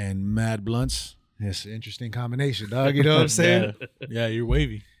and mad blunts. It's an interesting combination, dog. You know what I'm saying? Yeah, you're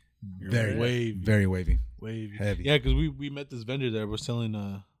wavy. You're Very wavy. Very wavy. Wavy. Heavy. Yeah, because we met this vendor that was selling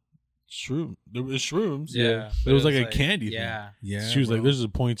shroom. There was shrooms. Yeah, But it was like a candy thing. Yeah, Yeah. She was like, bro. "This is a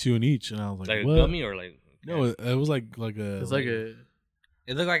 0.2 in each," and I was like, Like a "What?" gummy or like. No, it was like a. It's like a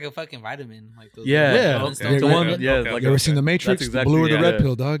it looked like a fucking vitamin. Like those yeah, Yeah. Flintstones The Okay. one, vitamin. yeah, Okay. like You ever seen The Matrix? That's The exactly, blue or the yeah. red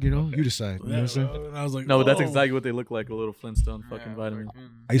pill, dog? You know, you decide. You know what I'm Yeah, saying? bro. And I was like, No, but that's "Oh." exactly what they look like—a little Flintstone fucking Yeah, vitamin. like,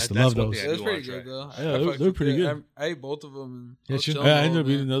 I used to That's love one those. thing It was I do pretty wanna good though. Yeah, I they're fucked pretty with it. good. I ate both of them. Yeah, And chill. Yeah, I ended up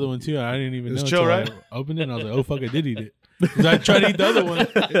eating another one too. I didn't even It was know. chill, until right? I opened it and I was like, "Oh fuck, I did eat it." Because I tried to eat the other one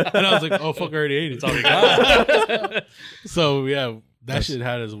and I was like, "Oh fuck, I already ate it." It's all we got. So yeah, that That's- shit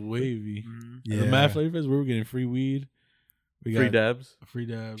had us wavy. Yeah. The Mad Flavors, we were getting free weed. We Free got dabs. free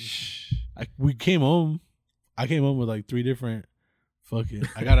dabs. We came home. I came home with like 3 different fucking.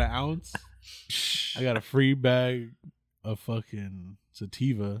 I got an ounce. I got a free bag of fucking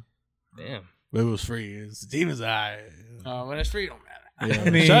sativa. Damn. But it was free. Sativa's high. When it's free, it don't matter. Yeah. I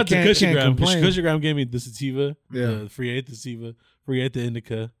mean, Shout out to can't Cushygram. complain. Cushygram gave me the sativa, Yeah. the free 8 sativa, free 8 the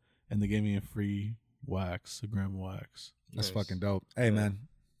indica, and they gave me a free wax, a gram of wax. That's Nice. fucking dope. Hey, Yeah. man.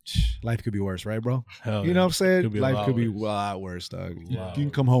 Life could be worse, right, bro? Hell You know what I'm saying? Could be a Life lot could be a worse. lot worse, dog. Lot You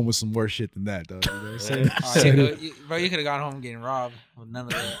can come home with some worse shit than that, dog. You know what I'm saying? Bro, you could have gone home getting robbed with none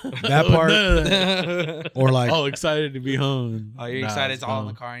of that. That part, None of that. or like, All excited to be home. Oh, you're Nah, excited it's all in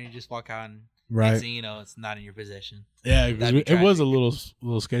gone. the car and you just walk out and right? next thing you know, it's not in your possession. Yeah, because That'd be it was a tragic.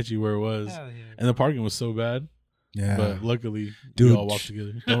 little sketchy where it was, Hell yeah. and the parking was so bad. Yeah, But luckily, Dude, we all walked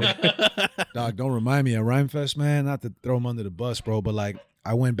together. dog. Don't remind me at Rhymefest, man. Not to throw him under the bus, bro, but like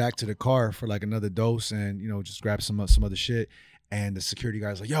I went back to the car for like another dose and just grab some other shit. And the security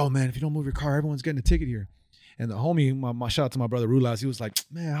guy's like, "Yo, man, if you don't move your car, everyone's getting a ticket here." And the homie, my shout out to my brother Rulas, he was like,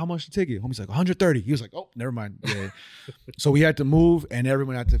 "Man, how much the ticket?" Homie's like, 130. He was like, "Oh, never mind." Yeah. So we had to move, and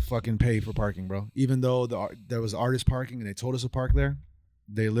everyone had to fucking pay for parking, bro. Even though there was artist parking, and they told us to park there.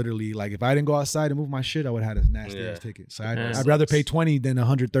 They literally, like, if I didn't go outside and move my shit, I would have had a nasty ass ticket. So I'd rather pay 20 than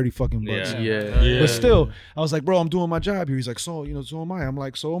 130 fucking bucks. Yeah. But still, I was like, bro, I'm doing my job here. He's like, so am I. I'm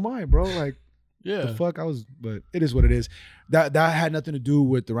like, so am I, bro. Like, Yeah. the fuck? But it is what it is. That had nothing to do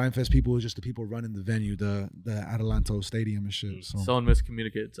with the Rhymefest people. It was just the people running the venue, the Adelanto Stadium and shit. So Someone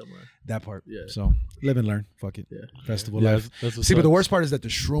miscommunicated somewhere. that part. Yeah. So live and learn. Fuck it. Yeah. Festival Yeah, life. that's what See, but the sucks. worst part is that the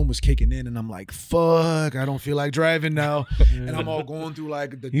shroom was kicking in, and I'm like, fuck, I don't feel like driving now. And I'm all going through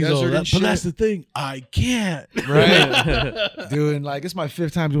like the He's all, desert and but that's shit. the thing. I can't. Right? Dude, and like, it's my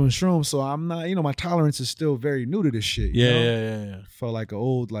 5th time doing shrooms, so I'm not, my tolerance is still very new to this shit. you Yeah, know? yeah. Felt like an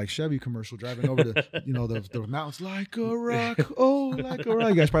old like Chevy commercial driving over the the mountains like a rock, oh like a rock.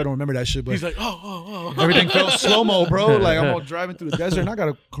 You guys probably don't remember that shit, but He's like, oh. everything felt slow mo, bro. Like I'm all driving through the desert, and I got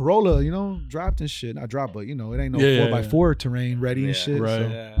a Corolla, dropped and shit. Not dropped, but it ain't no 4x4 terrain ready and Yeah. shit. Right. So,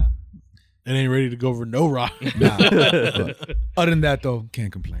 Yeah. It ain't ready to go over no rock. nah. But other than that, though,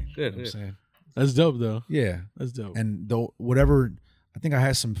 can't complain. Good, You know what I'm good. saying? That's dope, though. Yeah, That's dope. and though whatever. I think I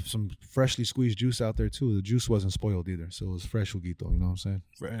had some freshly squeezed juice out there too. The juice wasn't spoiled either, so it was fresh juguito. You know what I'm saying?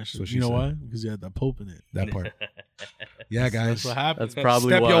 Fresh. So she You know said. why? Because you had that pulp in it. That part. Yeah, guys. That's what happens. That's probably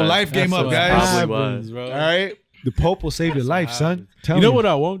Step why. your life game That's up, what guys. Probably happens, why. bro. All right. The Pope will save your life, son. Tell You me. know what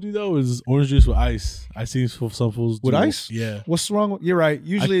I won't do though is orange juice with ice. I see some fools With do- ice? Yeah, What's wrong with? You're right.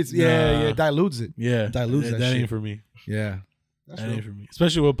 Usually it's nah. it dilutes it. yeah. Dilutes that ain't shit. for me. Yeah. That ain't for me.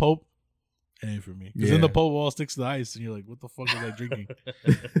 Especially with pulp. It ain't for me. Because Yeah. then the pulp all sticks to the ice, and you're like, "What the fuck is I drinking?"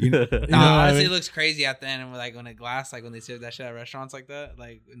 You know, You know what Nah, I honestly, mean? it looks crazy at the end, and like when a glass, like when they serve that shit at restaurants like that,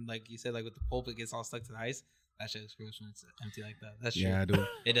 like you said, like with the pulp, it gets all stuck to the ice. That shit looks gross when it's empty like that. That's true. yeah, dude.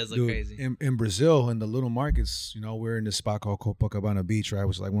 It does look Dude, crazy. in Brazil, in the little markets, we're in this spot called Copacabana Beach, right?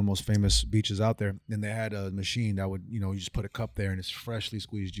 Which is like one of the most famous beaches out there. And they had a machine that would, you just put a cup there and it's freshly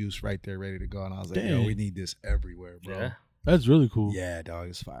squeezed juice right there, ready to go. And I was like, yo, Dang. we need this everywhere, bro. Yeah. That's really cool. Yeah, dog,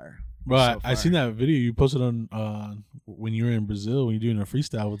 it's fire. Bro, So I seen fire. that video you posted on when you were in Brazil when you're doing a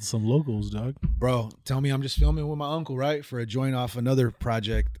freestyle with some locals, dog. Bro, tell me I'm just filming with my uncle, right? For a joint off another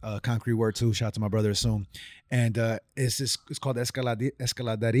project, Concrete Word 2. Shout out to my brother Assume. And it's called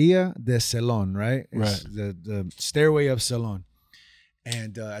Escaladeria de Celon, right? It's the stairway of Celon.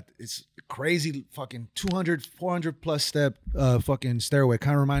 And it's crazy fucking 200, 400 plus step fucking stairway.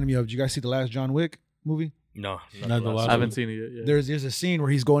 Kind of reminded me of, did you guys see the last John Wick movie? No, Not the last I haven't seen it yet. Yeah. There's a scene where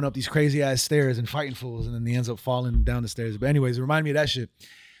he's going up these crazy ass stairs and fighting fools, and then he ends up falling down the stairs. But anyways, it reminded me of that shit.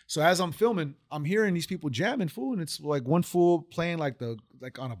 So as I'm filming, I'm hearing these people jamming, fool, and it's like one fool playing like on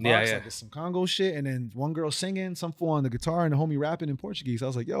a box, Yeah. like it's some Congo shit, and then one girl singing, some fool on the guitar, and the homie rapping in Portuguese. I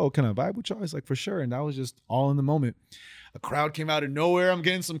was like, yo, can I vibe with y'all? He's like, for sure. And that was just all in the moment. A crowd came out of nowhere. I'm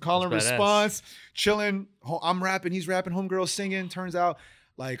getting some call and That's badass. response, chilling. I'm rapping, he's rapping, homegirl's singing. Turns out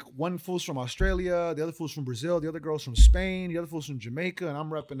like one fool's from Australia, the other fool's from Brazil, the other girl's from Spain, the other fool's from Jamaica, and I'm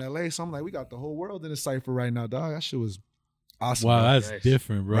repping LA. So I'm like, we got the whole world in a cipher right now, dog. That shit was awesome. Wow, bro. that's Nice.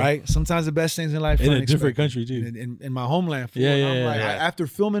 different, bro. Right? Sometimes the best things in life are In a different unexpected. country too. In my homeland. fool. Yeah, And yeah, I'm like, yeah. after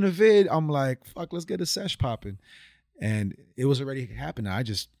filming a vid, I'm like, fuck, let's get a sesh popping. And it was already happening. I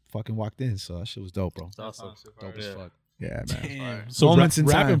just fucking walked in. So that shit was dope, bro. It's awesome. Dope as Yeah. fuck. Yeah, man. Damn. So Moments in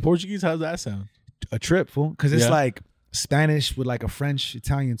rapping time. Portuguese, how's that sound? A trip, fool. Because it's Yeah. like Spanish with like a French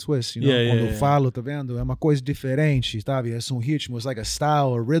Italian twist, you know. Yeah, yeah, Quando yeah. falo, tá vendo? É uma coisa diferente, sabe? É um ritmo. It's like a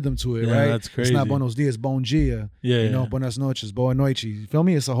style, a rhythm to it, Yeah, right? that's It's not crazy. buenos dias, bom dia. Yeah, You know, yeah. buenas noches, boa noite. You feel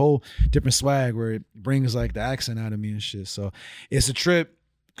me? It's a whole different swag where it brings like the accent out of me and shit. So it's a trip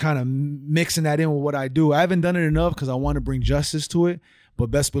kind of mixing that in with what I do. I haven't done it enough because I want to bring justice to it. But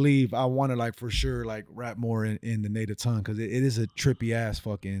best believe I want to like for sure like rap more in the native tongue because it is a trippy ass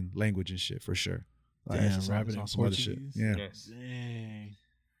fucking language and shit for sure. Like, Damn, it's just rapping on in some other shit. Portuguese? Yeah. Yes. Dang.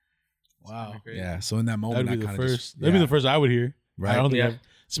 Wow. Yeah. So in that moment, That'd be I the kinda first. just, That'd be yeah. the first I would hear. Right. I don't think Yeah. I've-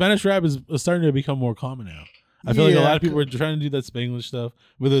 Spanish rap is starting to become more common now. I feel like a Yeah, lot of people are trying to do that Spanglish stuff,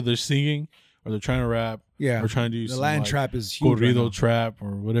 whether they're singing or they're trying to rap, Yeah, or trying to do the some, Latin like, trap is huge right corrido now. trap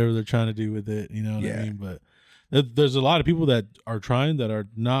or whatever they're trying to do with it. You know what I Yeah. mean? But there's a lot of people that are trying that are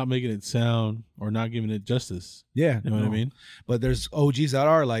not making it sound or not giving it justice. Yeah, You know what I no. mean? But there's OGs that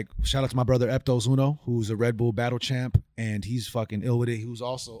are like, shout out to my brother Eptos Uno, who's a Red Bull battle champ, and he's fucking ill with it. Who's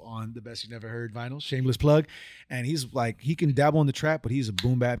also on the Best You Never Heard vinyl, shameless plug. And he's like, he can dabble in the trap, but he's a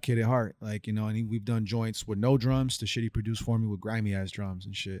boom bap kid at heart. Like, you know, and we've done joints with no drums to shit he produced for me with grimy ass drums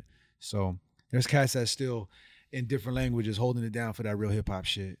and shit. So there's cats that still in different languages holding it down for that real hip hop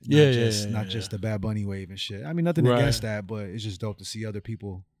shit. Not just the Bad Bunny wave and shit. I mean, nothing Right. against that, but it's just dope to see other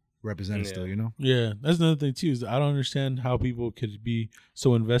people represented still, you know? Yeah, that's another thing too. Is I don't understand how people could be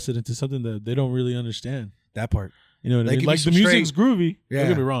so invested into something that they don't really understand. That part. You know what They I mean? could be Like some the music's straight- groovy. Yeah. Don't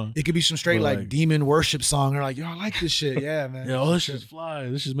get me wrong. It could be some straight But, like like- demon worship song. They're like, yo, I like this shit. Yeah, man. Yeah, oh, this shit's fly.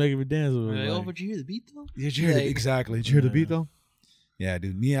 This is making me dance. Like, oh, Like, but you hear the beat though? Did you hear the, Like- exactly? Did you hear the Yeah. beat though? Yeah,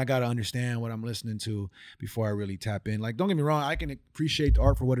 dude. Me, I gotta understand what I'm listening to before I really tap in. Like, don't get me wrong, I can appreciate the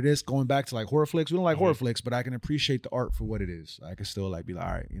art for what it is. Going back to like horror flicks, we don't like horror flicks, but I can appreciate the art for what it is. I can still like be like,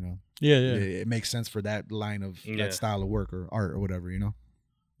 all right, you know, yeah, it makes sense for that line of Yeah. that style of work or art or whatever, you know.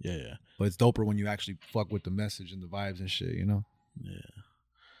 yeah. But it's doper when you actually fuck with the message and the vibes and shit, you know.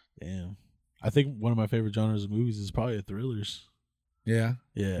 Damn. I think one of my favorite genres of movies is probably the thrillers. Yeah.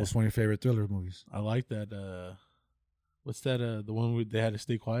 Yeah, What's one of your favorite thriller movies? I like that. What's that? The one where they had to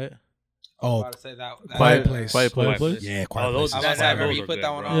stay quiet. Oh, About to say that. Quiet Place. Quiet Quiet Place. Place. Yeah, Quiet Oh, those- Place. I was That- remember those you are put good,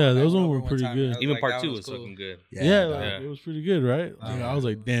 that one bro. on. Yeah, like, those ones over were one pretty time. good. I was Even like, part that 2 was was cool. fucking good. Yeah, Yeah. it was pretty good, right? Like, Yeah. I was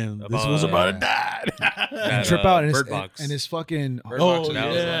like, damn, this About, was about to uh, die. that, Trip out and Bird it's, Box. and it's fucking Bird Oh, Box, That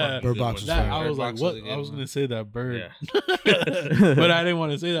was yeah. a fucking Bird good Box one. was That, fire. I was Bird like, Box what? was a good I was one. gonna say that bird, Yeah. but I didn't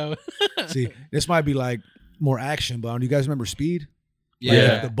want to say that. See, this might be like more action, but do you guys remember Speed? Like,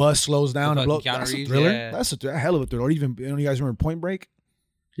 Yeah. the bus slows down The and blow. fucking Keanu That's a Reeves, thriller. yeah. That's a hell of a thriller. Or even, you guys remember Point Break?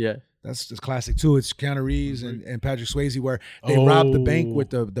 Yeah. That's classic too. It's Keanu Reeves and Patrick Swayze where they rob the bank Oh.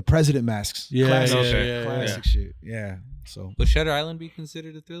 with the president masks. Yeah, classic, yeah, shit. yeah, classic shit. Yeah. So Would Shutter Island be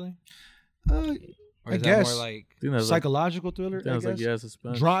considered a thriller? uh, Or I is that guess. more like I think that's psychological thriller. Like, I was like, guess. yeah,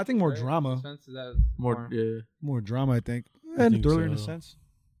 suspense. I think more right? drama. Suspense, is that More, yeah. More drama, I think. I And think thriller in a so. sense.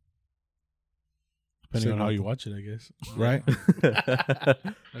 Depending on how you watch it, I guess. Right?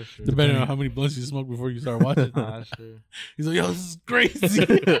 That's true. Depending on how many blunts you smoke before you start watching. Nah, that's true. He's like, yo, this is crazy.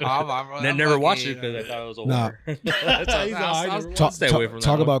 I'm Never watched it fucking, because I thought it was a Nah. horror. That's how he's all, Talk, stay away from that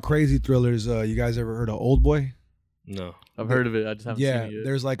talk one. about crazy thrillers. You guys ever heard of Old Boy? No. I've heard of it. I just haven't Yeah, seen it yet.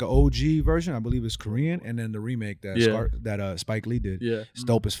 there's like an OG version. I believe it's Korean, and then the remake that Yeah. Spike Lee did. Yeah. It's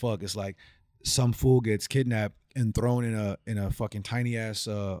dope as fuck. It's like some fool gets kidnapped and thrown in a fucking tiny ass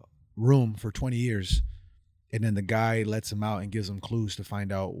room for 20 years, and then the guy lets him out and gives him clues to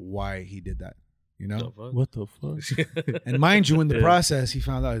find out why he did that. You know, What the fuck? and mind you, in the Yeah. process, he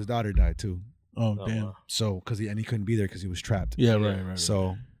found out his daughter died too. Oh, Oh, damn. wow. So because he couldn't be there because he was trapped. Yeah, right.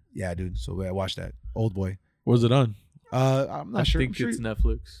 So yeah, dude. So I watched that Old Boy. Where's it on? I'm not I sure. think I'm sure it's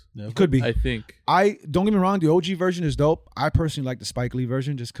Netflix. it could be. I think. I don't get me wrong, the OG version is dope. I personally like the Spike Lee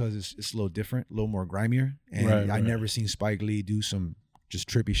version just because it's a little different, a little more grimier, and Right, I right. never seen Spike Lee do some just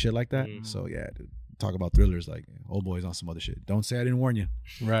trippy shit like that. Mhm. So yeah, dude, talk about thrillers like Old Boy's on some other shit. Don't say I didn't warn you.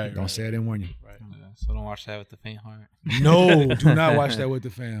 Right. Don't say I didn't warn you. Right. Yeah, so don't watch that with the faint heart. No, do not watch that with the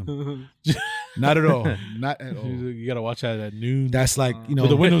fam. Not at all. Not at all. You gotta watch that at noon. That's like with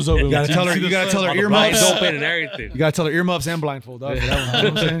the windows open. You gotta tell her. See the You gotta sun. tell her All the blinds earmuffs. open and everything. You gotta tell her earmuffs and blindfold. Dog, for that one.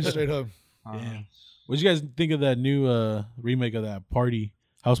 You know what I'm saying? Straight up. Damn. What'd you guys think of that new remake of that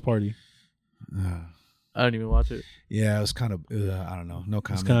House Party? I don't even watch it. Yeah, it was kind of. I don't know. No It's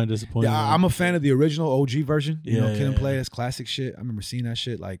comment. kind of disappointing. Yeah, I'm a fan of the original OG version. You know, Yeah, Kid and yeah, Play. yeah. That's classic shit. I remember seeing that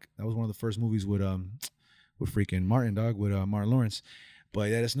shit. Like that was one of the first movies with freaking Martin dog with Martin Lawrence. But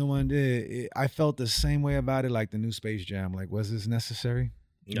yeah, this new one did. I felt the same way about it. Like the new Space Jam. Like, was this necessary?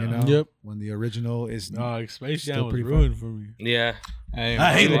 No. You know, Yep. when the original is No, Space Still Jam was pretty ruined for me. Yeah.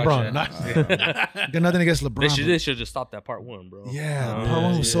 I hate LeBron. got nothing against LeBron. They should just stop that part one, bro. Yeah, Uh, part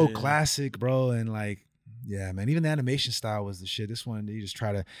one was so yeah. classic, bro, and like, yeah, man. Even the animation style was the shit. This one, you just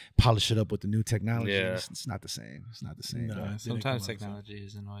try to polish it up with the new technology. Yeah. It's not the same. It's not the same. No. dog. It didn't Sometimes come out the same. technology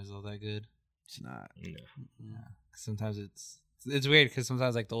isn't always all that good. It's not. Yeah. Yeah. Sometimes it's weird because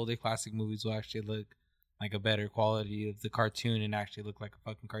sometimes like the older classic movies will actually look like a better quality of the cartoon and actually look like a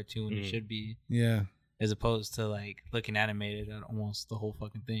fucking cartoon when it should be, Yeah. as opposed to like looking animated on almost the whole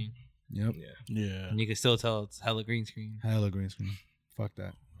fucking thing. Yep. Yeah. And you can still tell it's hella green screen. Hella green screen. Fuck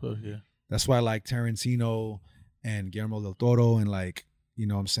that. Fuck yeah. That's why I like Tarantino and Guillermo del Toro and like, you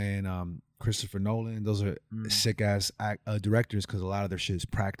know what I'm saying, Christopher Nolan. Those are sick ass directors because a lot of their shit is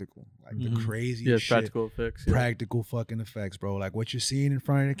practical, like the craziest shit. Practical effects. Yeah. Practical fucking effects, bro. Like what you're seeing in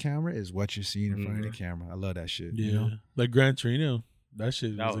front of the camera is what you're seeing in front of the camera. I love that shit. Yeah, You know? like Gran Torino. That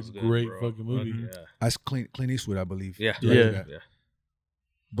shit was a good, great bro. fucking movie. Yeah. That's Clint Eastwood, I believe. Yeah. directed Yeah. that.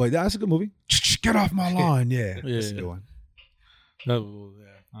 But that's a good movie. Get off my lawn. Yeah. Yeah. That's a good one. That was,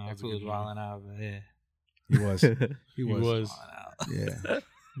 Oh, That's a fool was good wilding out, but yeah. He was. he was. Wilding out. Yeah.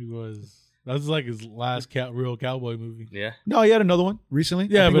 He was. That was like his last real cowboy movie. Yeah. No, he had another one recently.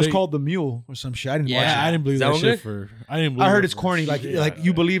 Yeah, I think but it was he- called The Mule or some shit. I didn't watch Yeah, it. I didn't believe Is that that one shit good? I didn't believe I heard it it's for corny. Like, shit. like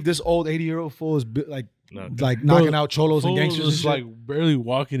you believe this old 80-year-old fool is like No. knocking out cholos and Fool gangsters and was shit. like barely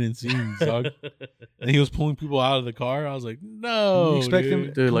walking in scenes, dog. And he was pulling people out of the car. I was like, no, You expect him-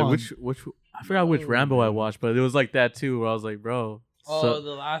 dude. Dude, Come like on. which I forgot which Rambo I watched, but it was like that too. Where I was like, bro, Oh, the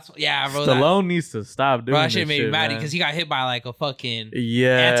last one. Yeah, bro. Stallone needs to stop doing Bro, that this shit made me mad man. because he got hit by like a fucking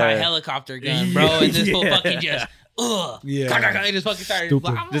yeah, anti-helicopter gun, bro. And this fool fucking just, Yeah. he just fucking started. Stupid.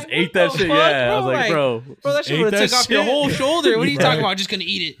 I'm just like, ate what that the shit. fuck, Yeah, I was like, bro, Bro, that shit ate would have that took off your shit. whole shoulder. What are you Bro. talking about? I'm just gonna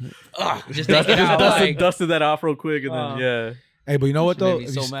eat it. Just take it out. Like, dusted that off real quick, and then yeah. Hey, but you know what That shit though? made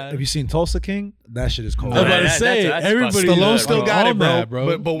me so mad. Have you seen Tulsa King? That shit is cold. I was about to That's- say, that's everybody busted. Stallone Yeah, still bro. got it, on bro. that,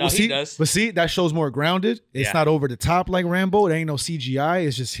 bro. But No, he see, does. but see, that show's more grounded. It's Yeah. not over the top like Rambo. It ain't no CGI.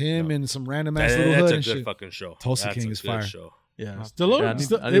 It's just him and some random ass little That's hood a and good shit. fucking show. Tulsa That's King a is good fire. Show. Yeah, Stallone. Yeah, I need,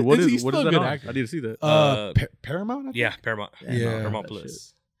 still, I need, what is he is still a that good on? actor? I need to see that. Paramount. I think? Yeah, Paramount. Yeah. Paramount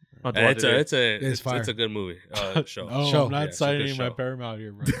Plus. I'll have to watch It's it. It's fire. it's a good movie. Show. Oh, Show. I'm Yeah, not it's a good signing my show. Paramount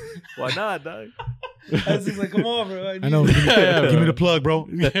here, bro. Why not, dog? I was just like, come on, bro. I know. Give me, Yeah, give me bro. the plug, bro.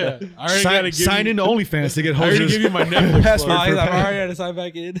 Yeah, I already gotta give Sign you, into OnlyFans to get I already hoses. give you my Netflix password. plug. for I Paramount. already had to sign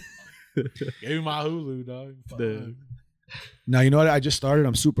back in. Gave me my Hulu, dog. Fuck. Now you know what I just started.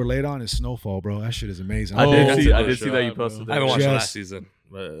 I'm super late on is Snowfall, bro. That shit is amazing. I Oh, did that's see. a I good did see show, that you bro. posted I that. haven't watched Yes. last season.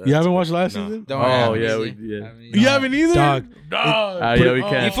 But You haven't watched last No. season? Don't worry, I Oh haven't yeah, seen we, it. yeah. I mean, You haven't either, Dog. Dog. Yeah, we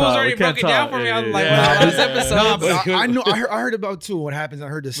can't. You fools talk. already We can't broke it down talk. for me. I'm like, Yeah. what was this episode? Nah, but I know. I heard about too. What happens? I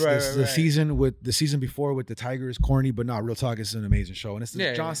heard this, Right, this right, the right. season with the season before with the Tiger is corny, but not real talk. It's an amazing show, and it's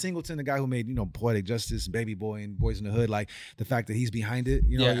Yeah, John yeah. Singleton, the guy who made Poetic Justice, Baby Boy, and Boys in the Hood. Like the fact that he's behind it,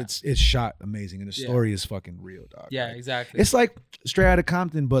 Yeah. it's shot amazing, and the Yeah. story is fucking real, dog. Yeah, Like, exactly. it's like Straight Outta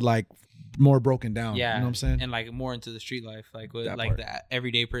Compton, but like more broken down. Yeah, you know what I'm saying? And like more into the street life, like what That like part. the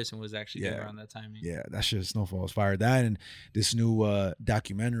everyday person was actually doing Yeah. around that time. Yeah, that shit, Snowfall is fire. That and this new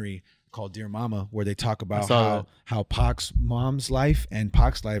documentary called Dear Mama, where they talk about saw how Pac's mom's life and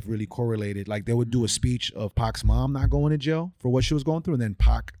Pac's life really correlated. Like they would do a speech of Pac's mom not going to jail for what she was going through, and then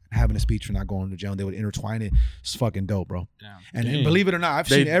Pac having a speech for not going to jail, and they would intertwine it. It's fucking dope, bro. Damn. And Damn. believe it or not, I've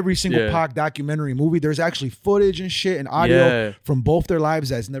They- seen every single yeah. Pac documentary movie. There's actually footage and shit and audio Yeah. from both their lives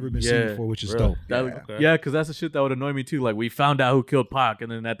that's never been seen Yeah, before, which is really? dope. That, Yeah. yeah, because that's the shit that would annoy me too. Like we found out who killed Pac, and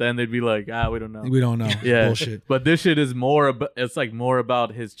then at the end they'd be like, we don't know. We don't know. Yeah. Bullshit. But this shit is more about. It's like more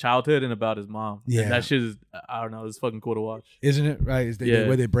about his childhood and about his mom. Yeah. And that shit is. I don't know. It's fucking cool to watch. Isn't it? Right? It's Yeah. the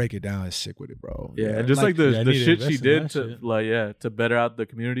way they break it down is sick with it, bro. Yeah, and just like Yeah, I the need to shit she invest in did that to shit. to better out the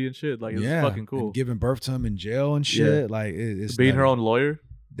community and shit. Like it's fucking cool. And giving birth to him in jail and shit. Like it's Being her nutty. own lawyer.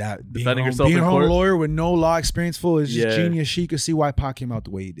 that being defending her own, herself being in her own court. lawyer with no law experience, full is just Yeah. genius. She could see why Pac came out the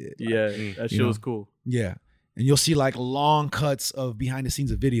way he did. Like, Yeah, that shit know. was cool. yeah. And you'll see like long cuts of behind the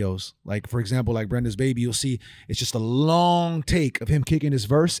scenes of videos. Like for example, like Brenda's Baby, you'll see it's just a long take of him kicking his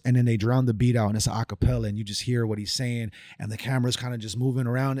verse, and then they drown the beat out, and it's a cappella, and you just hear what he's saying, and the camera's kind of just moving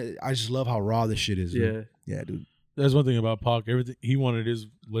around. I just love how raw this shit is. Dude. Yeah, dude. That's one thing about Pac. Everything he wanted his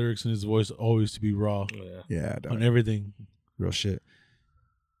lyrics and his voice always to be raw Yeah. Yeah, dog. on everything. Real shit.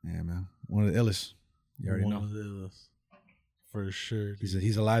 Yeah, man. One of the illest. You already One know. of those, for sure.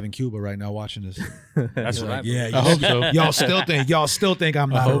 He's alive in Cuba right now watching this. That's He's what like, happened. yeah, I hope so. y'all still think I'm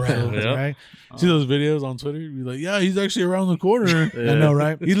not hope so. around, Yeah. right? See those videos on Twitter? You'd be like, yeah, he's actually around the corner. I know,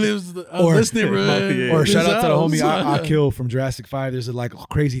 right? He lives Or- this neighborhood. Yeah. Or this shout out to the house. homie Akil from Jurassic 5. There's a like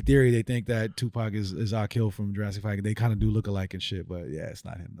crazy theory they think that Tupac is Akil from Jurassic 5. They kind of do look alike and shit, but yeah, it's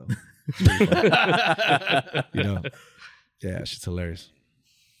not him though. You know, yeah, shit's hilarious.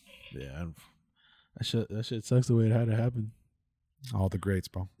 Yeah, that shit sucks the way it had to happen. All the greats,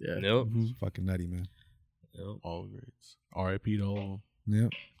 bro. Yeah. Nope. It's fucking nutty, man. Nope. All greats. R.I.P. to all.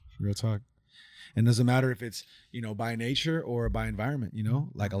 Yep, real talk. And it doesn't matter if it's, by nature or by environment,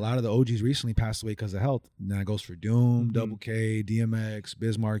 like a lot of the OGs recently passed away because of health. And that goes for Doom, Double K, DMX,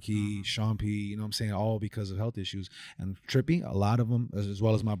 Bismarcky, Sean P, you know what I'm saying? All because of health issues. And Trippy, a lot of them, as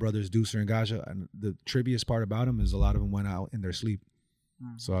well as my brothers Deucer and Gaja, and the trippiest part about them is a lot of them went out in their sleep.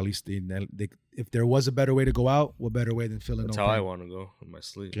 So at least they, if there was a better way to go out, what better way than feeling That's no how I pain? want to go in my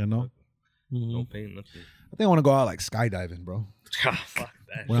sleep. You know? No pain, nothing. I think I want to go out like skydiving, bro. Ah, fuck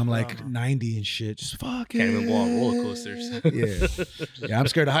that. When I'm like 90 and shit, just fuck it. Can't even go on roller coasters. Yeah, I'm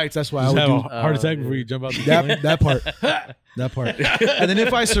scared of heights. That's why I Just would have do a heart attack before you jump out the plane. that part. That part. And then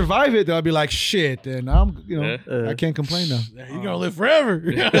if I survive it, then I'll be like, shit. Then I'm, I can't complain now. You're gonna live forever.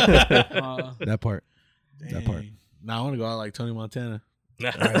 That part. That part. Nah, I want to go out like Tony Montana.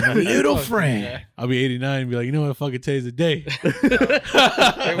 My little friend. I'll be 89 and be like, you know what? Fuck it, today's the day.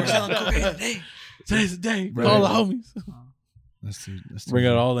 Hey, we're selling cocaine today. Today's the day. Right. All the homies. That's too Bring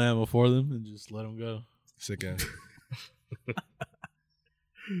out all the ammo for them and just let them go. sick ass.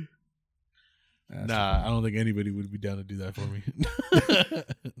 Nah, I don't think anybody would be down to do that for me.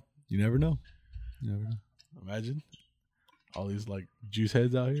 You never know. You never know. Imagine all these like juice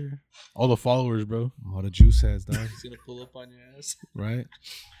heads out here. All the followers, bro. All the juice has, dog. He's gonna pull up on your ass. Right?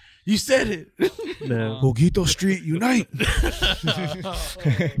 You said it. No. Juguito Street, unite. Fuck,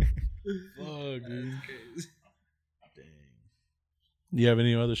 dude. Dang. You have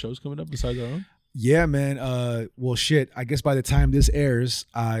any other shows coming up besides our own? Yeah, man. Well, shit. I guess by the time this airs,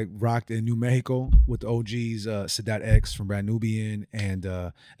 I rocked in New Mexico with the OGs, Sadat X from Brand Nubian and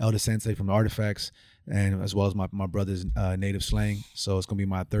Elder Sensei from the Artifacts, and as well as my brother's native slang. So it's gonna be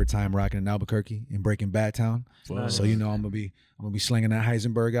my third time rocking in Albuquerque in Breaking Bad Town. Wow. So I'm gonna be slinging that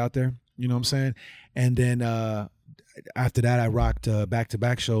Heisenberg out there. You know what I'm saying? And then after that, I rocked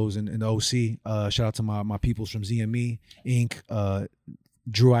back-to-back shows in the OC. Shout out to my peoples from ZME Inc.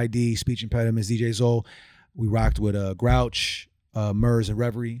 Drew ID, Speech Impediments, DJ Zol. We rocked with Grouch, Murs, and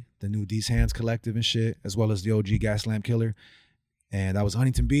Reverie, the new These Hands Collective and shit, as well as the OG Gas Lamp Killer. And that was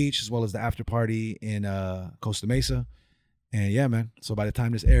Huntington Beach, as well as the after party in Costa Mesa. And yeah, man. So by the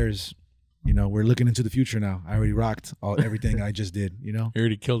time this airs, we're looking into the future now. I already rocked everything I just did, You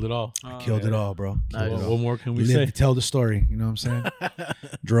already killed it all. Killed it all, bro. Nice. Killed it all. What more can we Lived say? to tell the story, you know what I'm saying?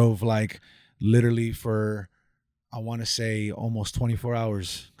 Drove like literally for, I want to say almost 24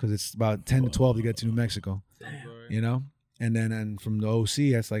 hours because it's about 10 to 12 to get to New Mexico, And then from the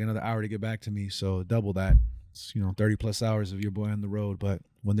OC, that's like another hour to get back to me. So double that. It's, 30 plus hours of your boy on the road. But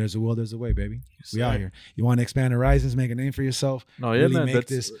when there's a will, there's a way, baby. We out here. You want to expand horizons, make a name for yourself. No, yeah, really man. make That's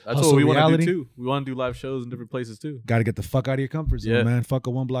this what hustle we want to reality. do too. We want to do live shows in different places too. Got to get the fuck out of your comfort zone, Yeah. man. Fuck a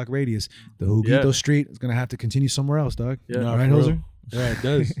 1 block radius. The Juguito Street is going to have to continue somewhere else, dog. Yeah. Nah, Right, for real. Hoser? Yeah, it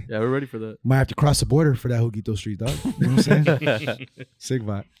does. Yeah, we're ready for that. Might have to cross the border for that Juguito Street, dog. You know what I'm saying? Sick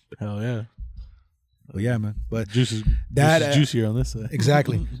vibe. Hell yeah. But yeah, man. But Juice is That, juicier on this side.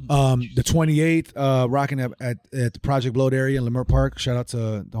 exactly. The 28th, rocking at the Project Bloat area in Leimert Park. Shout out to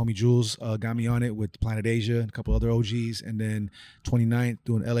the homie Jules. Got me on it with Planet Asia and a couple other OGs. And then 29th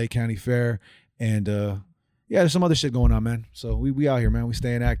doing LA County Fair. And yeah, there's some other shit going on, man. So we out here, man. We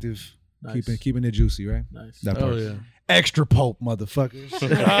staying active. Nice. Keeping it juicy, right? Nice. That Oh part. yeah. Extra pulp, motherfuckers.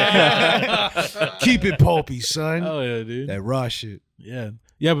 Keep it pulpy, son. Oh yeah, dude. That raw shit. Yeah.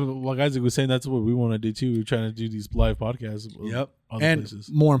 Yeah, but like Isaac was saying, that's what we want to do too. We're trying to do these live podcasts. Yep. Other And places.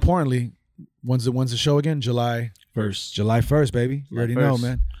 more importantly, when's the show again? July First. 1st, baby. You already know, 1st.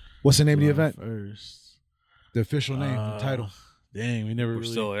 man. What's the name of the event? First. The official name, the title. Dang, we never We're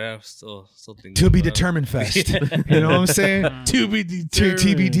really. still thinking. To be about it. determined fest. You know what I'm saying? To be determined.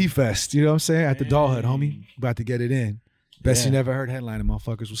 TBD fest. You know what I'm saying? At the Doll Hut, homie. About to get it in. Best you Yeah. never heard headlining,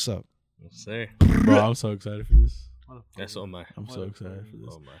 motherfuckers. What's up? Yes, sir. Bro, I'm so excited for this. That's all my. I'm so excited for this.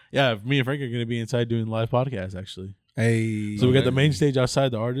 Oh my. Yeah, me and Frank are going to be inside doing live podcasts actually. Hey. So we got the main stage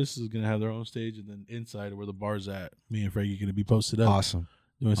outside. The artist is going to have their own stage, and then inside where the bar's at, me and Frank are going to be posted up Awesome.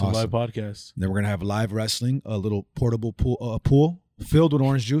 doing some Awesome. live podcasts. Then we're gonna have live wrestling, a little portable pool filled with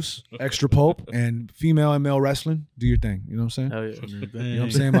orange juice, extra pulp, and female and male wrestling. Do your thing. You know what I'm saying? Hell yeah. You know what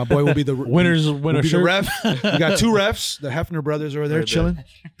I'm saying? My boy will be the Winners will winner be the shirt. ref. We got 2 refs. The Hefner brothers are there Right there. chilling.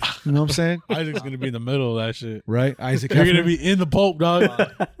 You know what I'm saying? Isaac's going to be in the middle of that shit. Right? Isaac You're going to Hefner. be in the pulp, dog.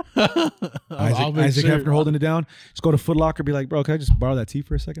 Isaac Hefner holding it down. Let's go to Foot Locker. Be like, bro, can I just borrow that tee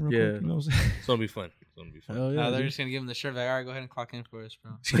for a second? Real Yeah. quick? You know what I'm saying? It's gonna be fun. It's gonna be fun. Hell yeah. they're dude. just gonna give him the shirt. Like, all right, go ahead and clock in for us,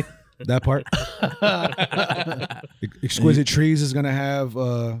 bro. That part. Exquisite Trees is gonna have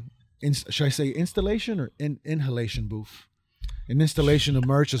should I say installation or inhalation booth? An installation of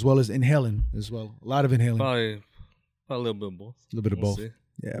merch as well as inhaling as well. A lot of inhaling. Probably a little bit of both. A little bit of We'll both. see.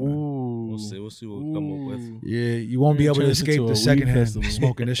 Yeah, man. Ooh. We'll see. We'll see what we come up with. Yeah, you won't be We're able to gonna turn this escape into a the weed secondhand festival.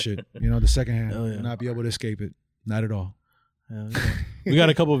 smoking this shit. You know, the secondhand. Hell yeah. You'll not be able to escape it. Not at all. Hell yeah. We got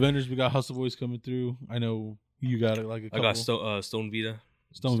a couple of vendors. We got Hustle Boys coming through. I know you got like a I couple. got Stone Vita.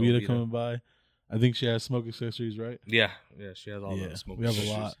 Stone Vita coming by. I think she has smoke accessories, right? Yeah, she has all Yeah, the smoke. we have a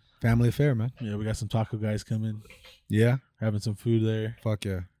accessories. lot. Family affair, man. Yeah, we got some taco guys coming, Yeah. having some food there. Fuck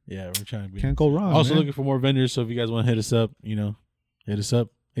yeah. Yeah, we're trying to be. Can't go wrong. Also man. looking for more vendors. So if you guys want to hit us up, hit us up.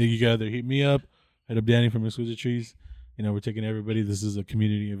 You can either hit me up, hit up Danny from Exquisite Trees. You know, we're taking everybody. This is a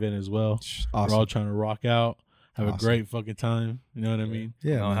community event as well. Awesome. We're all trying to rock out, have a Awesome. great fucking time. You know what I mean?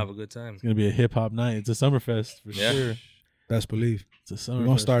 Yeah, I'll man. have a good time. It's gonna be a hip hop night. It's a Summerfest for Yeah. sure. Best believe. It's a Summerfest. We're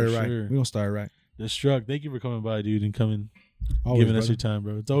gonna start it right. Sure. We're gonna start it right. Destruct, thank you for coming by, dude, and coming, Always, giving us brother. your time,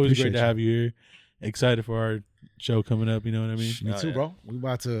 bro. It's always Appreciate great to you. have you here. Excited for our show coming up. You know what I mean? Me Oh, too, yeah. bro. We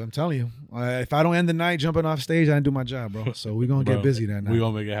about to. I'm telling you, if I don't end the night jumping off stage, I didn't do my job, bro. So we're gonna Bro, get busy that night. We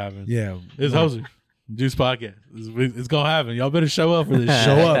gonna make it happen. Yeah, It's hosted. Juice Podcast. It's gonna happen. Y'all better show up for this.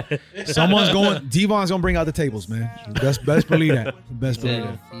 show up. Someone's going. Devon's gonna bring out the tables, man. Best believe that. Best believe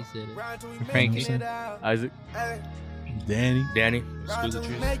Yeah, that. he said it. Grind till we Frankie. making it out. Isaac. Ay, Danny, Danny, grind Exquisite till we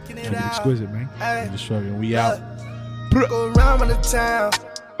Trees. making it That'd be out. exquisite, man. Ay, Destruct, and we out. go around the town,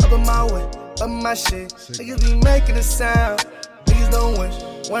 up in my way, up in my shit. Niggas be making a sound. Niggas don't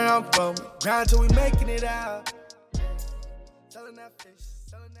wish where I'm from. Grind till we making it out. Selling that fish,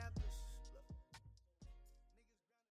 selling that fish.